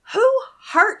what? Who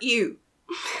hurt you?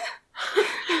 Who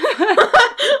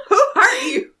hurt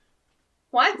you?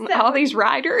 What's that? All these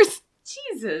writers?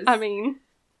 Jesus. I mean,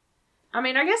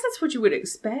 I guess that's what you would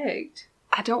expect.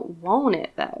 I don't want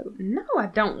it, though. No, I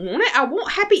don't want it. I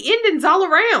want happy endings all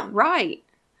around. Right.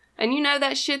 And you know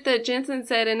that shit that Jensen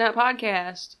said in that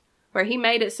podcast, where he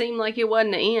made it seem like it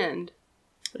wasn't the end.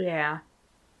 Yeah.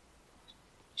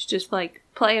 It's just like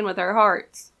playing with our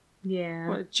hearts. Yeah.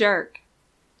 What a jerk.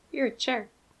 You're a jerk.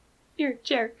 You're a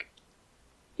jerk.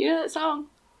 You know that song?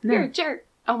 No. You're a jerk.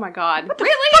 Oh my god. What the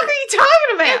fuck are you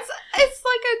talking about? It's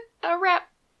like a rap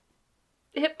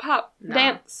hip-hop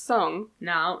dance song.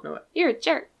 No, I don't know it. You're a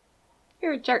jerk.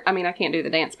 You're a jerk. I mean, I can't do the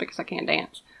dance because I can't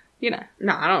dance. You know.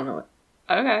 No, I don't know it.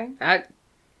 Okay. I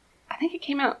think it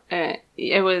came out,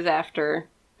 it was after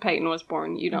Peyton was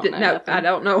born. You don't know. No, nothing. I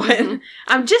don't know it.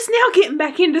 I'm just now getting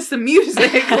back into some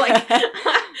music. Like,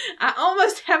 I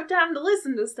almost have time to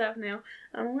listen to stuff now.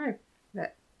 I don't know.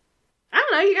 But, I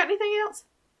don't know. You got anything else?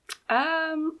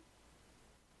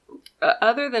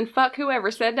 Other than fuck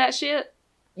whoever said that shit?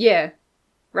 Yeah.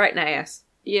 Right in the ass.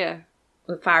 Yeah.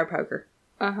 With fire poker.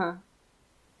 Uh-huh.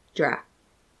 Dry.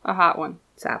 A hot one.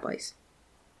 Sideways.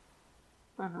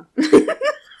 Uh-huh.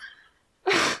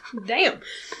 Damn.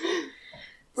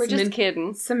 We're just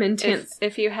kidding. Some intense.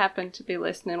 If you happen to be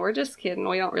listening, we're just kidding.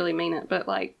 We don't really mean it, but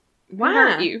like, why?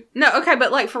 Hurt you. No, okay,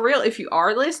 but like for real, if you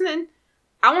are listening,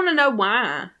 I want to know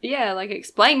why. Yeah, like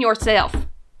explain yourself.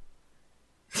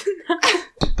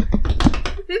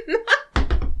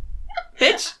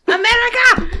 Bitch.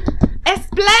 America!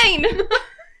 Explain!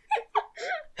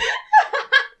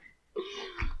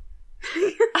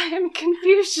 I am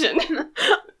confusion.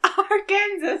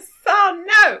 Arkansas. Oh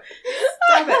no!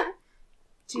 Stop it.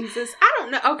 Jesus. I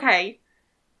don't know. Okay.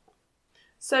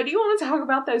 So do you want to talk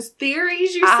about those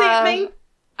theories you sent me?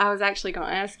 I was actually going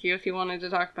to ask you if you wanted to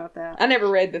talk about that. I never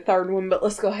read the third one, but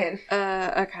let's go ahead.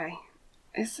 Okay.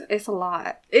 It's a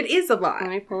lot. It is a lot. Let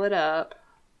me pull it up.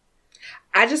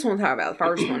 I just want to talk about the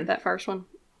first one. That first one?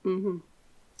 Mm-hmm.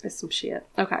 It's some shit.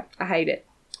 Okay. I hate it.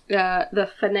 The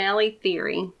finale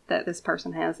theory that this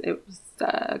person has, it was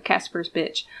Casper's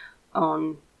bitch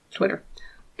on Twitter.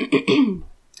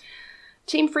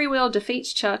 Team Free Will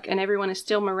defeats Chuck and everyone is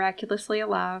still miraculously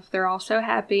alive. They're all so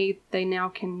happy they now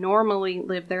can normally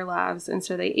live their lives, and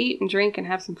so they eat and drink and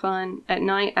have some fun. At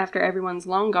night, after everyone's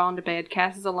long gone to bed,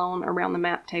 Cass is alone around the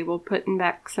map table, putting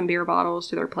back some beer bottles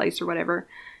to their place or whatever.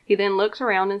 He then looks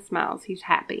around and smiles. He's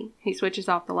happy. He switches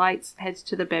off the lights, heads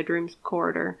to the bedroom's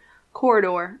corridor.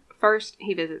 First,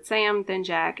 he visits Sam, then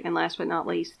Jack, and last but not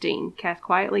least, Dean. Cass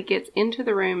quietly gets into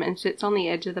the room and sits on the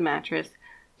edge of the mattress.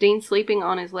 Dean sleeping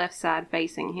on his left side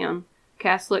facing him.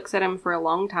 Cass looks at him for a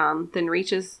long time, then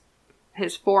reaches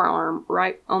his forearm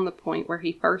right on the point where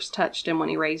he first touched him when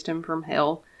he raised him from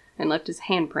hell and left his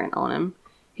handprint on him.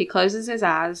 He closes his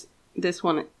eyes. This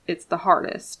one, it's the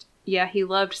hardest. Yeah, he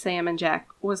loved Sam and Jack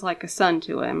was like a son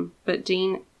to him, but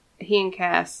Dean, he and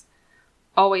Cass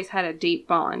always had a deep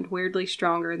bond, weirdly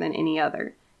stronger than any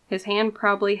other. His hand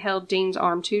probably held Dean's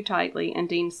arm too tightly, and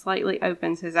Dean slightly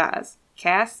opens his eyes.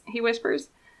 Cass, he whispers.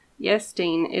 Yes,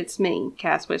 Dean, it's me,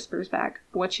 Cass whispers back.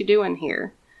 What you doing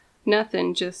here?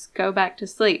 Nothing, just go back to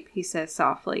sleep, he says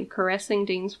softly, caressing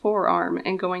Dean's forearm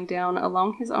and going down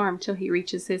along his arm till he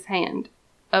reaches his hand.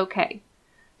 Okay.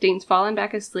 Dean's fallen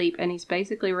back asleep, and he's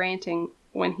basically ranting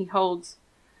when he holds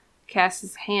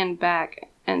Cass's hand back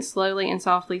and slowly and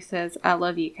softly says, I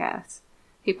love you, Cass.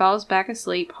 He falls back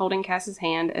asleep, holding Cass's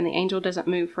hand, and the angel doesn't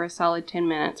move for a solid 10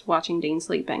 minutes, watching Dean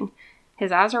sleeping.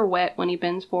 His eyes are wet when he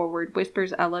bends forward,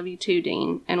 whispers, I love you too,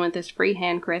 Dean, and with his free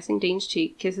hand caressing Dean's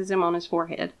cheek, kisses him on his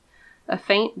forehead. A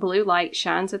faint blue light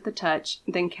shines at the touch,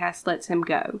 then Cass lets him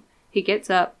go. He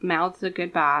gets up, mouths a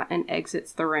goodbye, and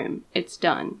exits the room. It's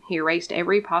done. He erased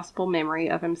every possible memory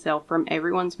of himself from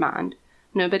everyone's mind.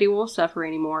 Nobody will suffer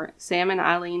anymore. Sam and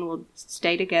Eileen will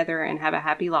stay together and have a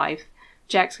happy life.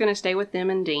 Jack's going to stay with them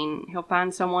and Dean. He'll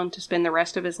find someone to spend the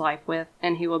rest of his life with,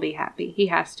 and he will be happy. He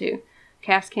has to.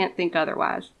 Cass can't think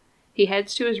otherwise. He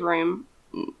heads to his room.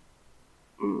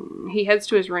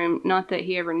 Not that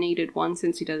he ever needed one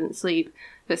since he doesn't sleep,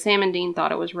 but Sam and Dean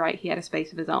thought it was right he had a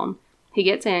space of his own. He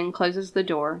gets in, closes the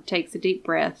door, takes a deep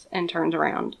breath, and turns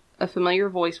around. A familiar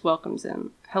voice welcomes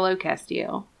him. Hello,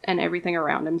 Castiel. And everything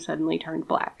around him suddenly turned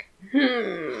black.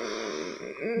 No.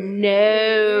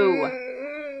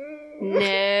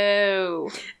 No.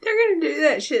 They're gonna do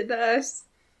that shit to us.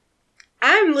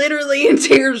 I'm literally in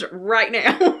tears right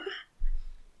now.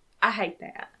 I hate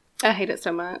that. I hate it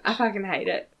so much. I fucking hate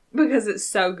it. Because it's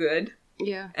so good.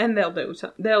 Yeah. And they'll do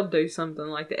something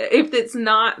like that. If it's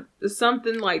not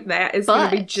something like that, it's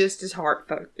going to be just as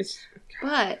heartfelt.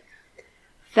 But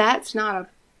that's not a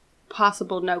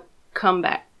possible no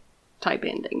comeback type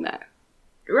ending, though.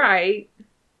 Right.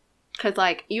 Because,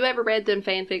 like, you ever read them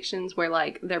fan fictions where,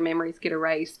 like, their memories get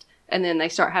erased and then they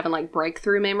start having, like,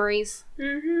 breakthrough memories?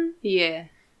 Mm-hmm. Yeah.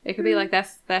 It could be like,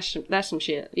 that's some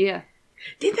shit. Yeah.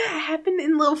 Did that happen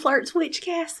in Little Flirt's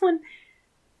Witchcast one?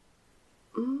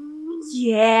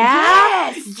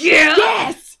 Yeah. Yes. Yeah.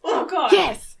 Yes. Oh, God.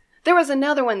 Yes. There was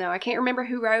another one, though. I can't remember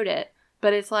who wrote it.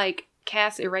 But it's like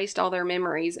Cass erased all their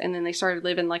memories and then they started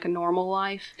living like a normal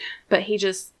life. But he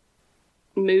just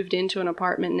moved into an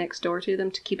apartment next door to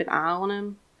them to keep an eye on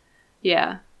him.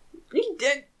 Yeah. He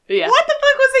did. Yeah. What the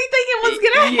fuck was he thinking was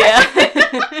going to happen?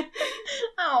 Yeah.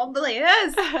 Oh,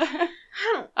 bless.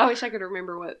 I wish I could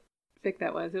remember what fic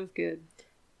that was. It was good.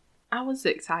 I was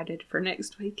excited for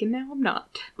next week, and now I'm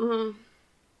not. Mm-hmm.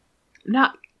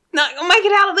 Not gonna make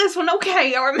it out of this one,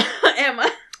 okay? Or am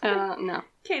I? No.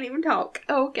 Can't even talk.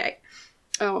 Okay.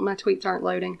 Oh, my tweets aren't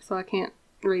loading, so I can't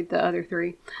read the other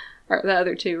three. Or the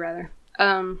other two, rather.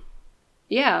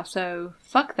 Yeah, so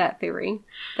fuck that theory.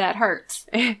 That hurts.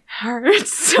 It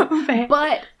hurts so bad.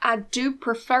 But I do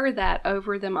prefer that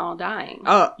over them all dying.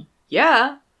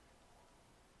 Yeah.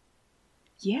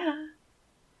 Yeah.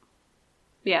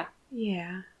 Yeah.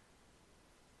 Yeah.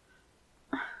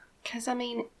 Because, I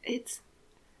mean, it's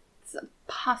a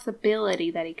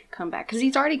possibility that he could come back. Because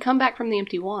he's already come back from the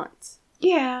empty once.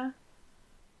 Yeah.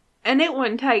 And it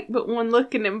wouldn't take but one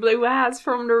look in them blue eyes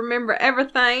for him to remember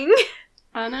everything.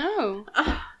 I know.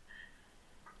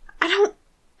 I don't...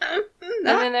 And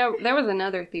then there was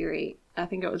another theory. I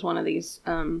think it was one of these,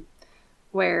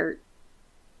 where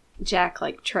Jack,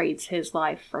 like, trades his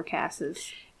life for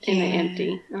Cass's in the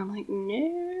empty. And I'm like,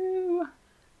 no.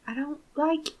 I don't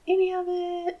like any of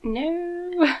it.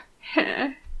 No.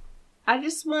 I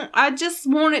just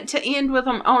want it to end with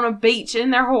them on a beach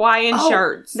in their Hawaiian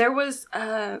shirts. There was,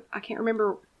 I can't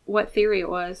remember what theory it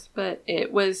was, but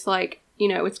it was like, you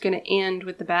know, it's going to end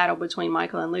with the battle between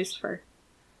Michael and Lucifer.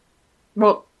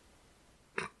 Well,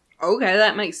 okay,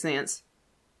 that makes sense.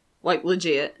 Like,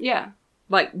 legit. Yeah.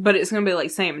 Like, but it's going to be like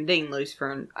Sam and Dean,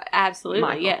 Lucifer and absolutely,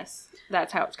 Michael. Yes.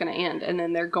 That's how it's going to end. And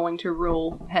then they're going to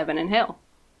rule heaven and hell.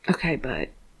 Okay, but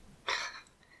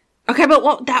Okay, but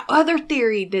what that other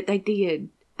theory that they did,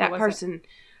 that person,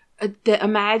 the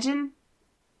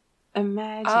Imagine.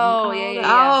 Oh, yeah.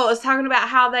 Oh, it was talking about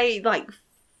how they, like,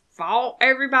 fought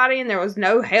everybody and there was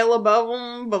no hell above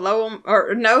them, below them,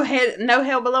 or no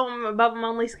hell below them, above them,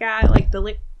 only sky, like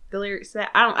the lyrics that,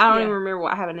 I don't even remember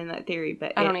what happened in that theory,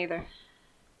 but I don't either.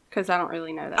 Because I don't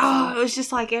really know that. Oh, it was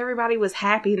just like everybody was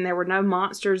happy and there were no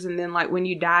monsters, and then, like, when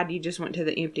you died, you just went to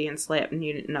the empty and slept and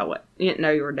you didn't know it. You didn't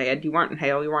know you were dead. You weren't in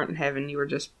hell, you weren't in heaven, you were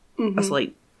just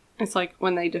asleep. It's like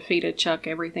when they defeated Chuck,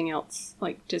 everything else,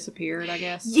 like, disappeared, I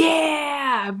guess.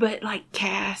 Yeah, but, like,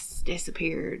 Cass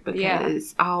disappeared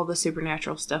because all the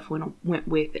supernatural stuff went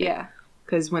with it. Yeah.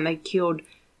 Because when they killed...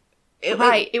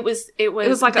 It was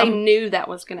like they knew that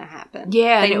was going to happen.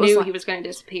 Yeah. They knew he was going to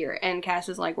disappear. And Cass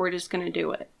is like, we're just going to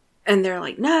do it. And they're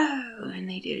like, no. And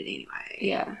they did it anyway.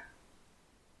 Yeah.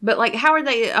 But, like, how are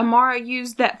they... Amara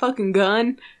used that fucking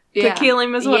gun to kill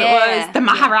him is what it was. The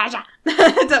Maharaja.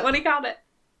 Is that what he called it?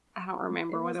 I don't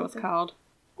remember what it was called.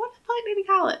 What the fuck did he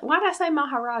call it? Why did I say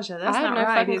Maharaja? That's not right. I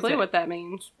have no fucking clue what that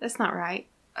means. That's not right.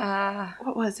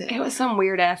 What was it? It was some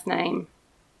weird-ass name.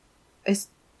 It's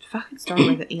fucking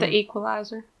started with the N. The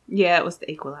Equalizer? Yeah, it was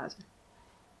the Equalizer.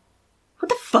 What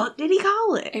the fuck did he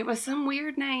call it? It was some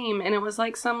weird name, and it was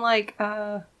like some, like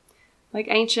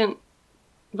ancient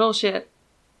bullshit.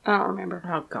 I don't remember.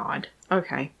 Oh, God.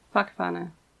 Okay. Fuck if I know.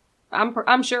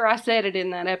 I'm sure I said it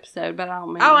in that episode, but I don't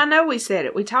remember. Oh, I know we said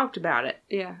it. We talked about it.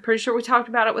 Yeah. Pretty sure we talked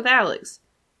about it with Alex.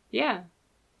 Yeah.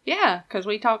 Yeah, because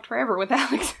we talked forever with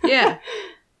Alex. Yeah.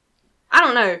 I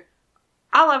don't know.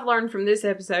 All I've learned from this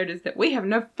episode is that we have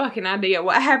no fucking idea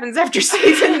what happens after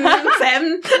season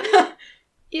 7.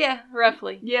 Yeah,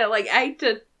 roughly. Yeah, like 8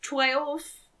 to 12.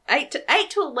 8 to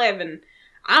 11.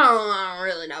 I don't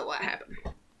really know what happened.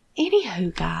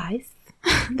 Anywho, guys.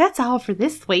 That's all for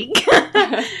this week.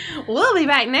 We'll be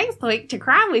back next week to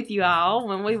cry with you all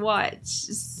when we watch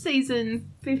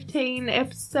season 15,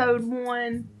 episode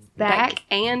 1. Back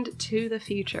and to the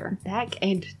future. Back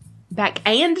and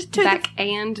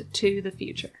to the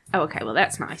future. Oh, okay. Well,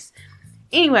 that's nice.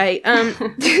 Anyway,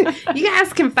 you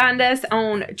guys can find us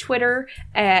on Twitter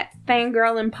at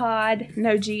FangirlingPod.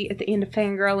 No G at the end of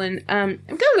Fangirling. I'm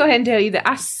going to go ahead and tell you that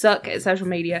I suck at social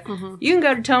media. Mm-hmm. You can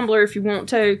go to Tumblr if you want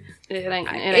to. It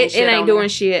ain't doing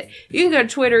shit. You can go to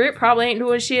Twitter. It probably ain't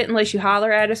doing shit unless you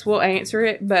holler at us. We'll answer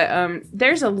it. But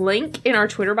there's a link in our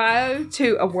Twitter bio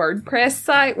to a WordPress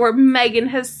site where Megan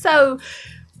has so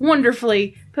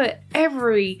wonderfully put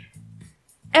every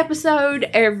episode,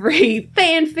 every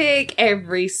fanfic,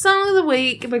 every song of the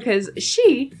week, because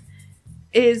she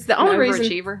is the only reason.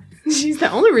 She's the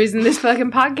only reason this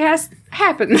fucking podcast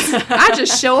happens. I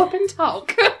just show up and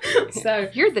talk. So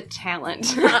you're the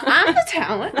talent. I'm the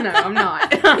talent. No, I'm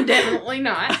not. I'm definitely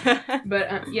not.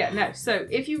 But yeah, no. So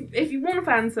if you want to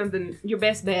find something, your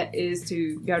best bet is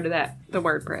to go to the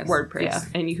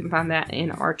WordPress, and you can find that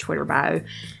in our Twitter bio.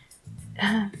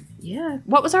 Yeah.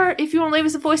 What was if you want to leave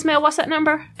us a voicemail, what's that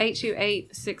number?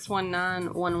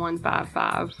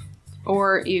 828-619-1155.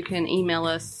 Or you can email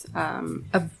us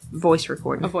a voice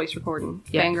recording.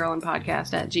 Yep.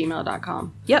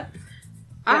 fangirlingpodcast@gmail.com. Yep.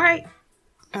 All right.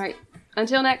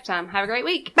 Until next time, have a great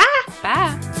week. Bye.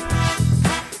 Bye.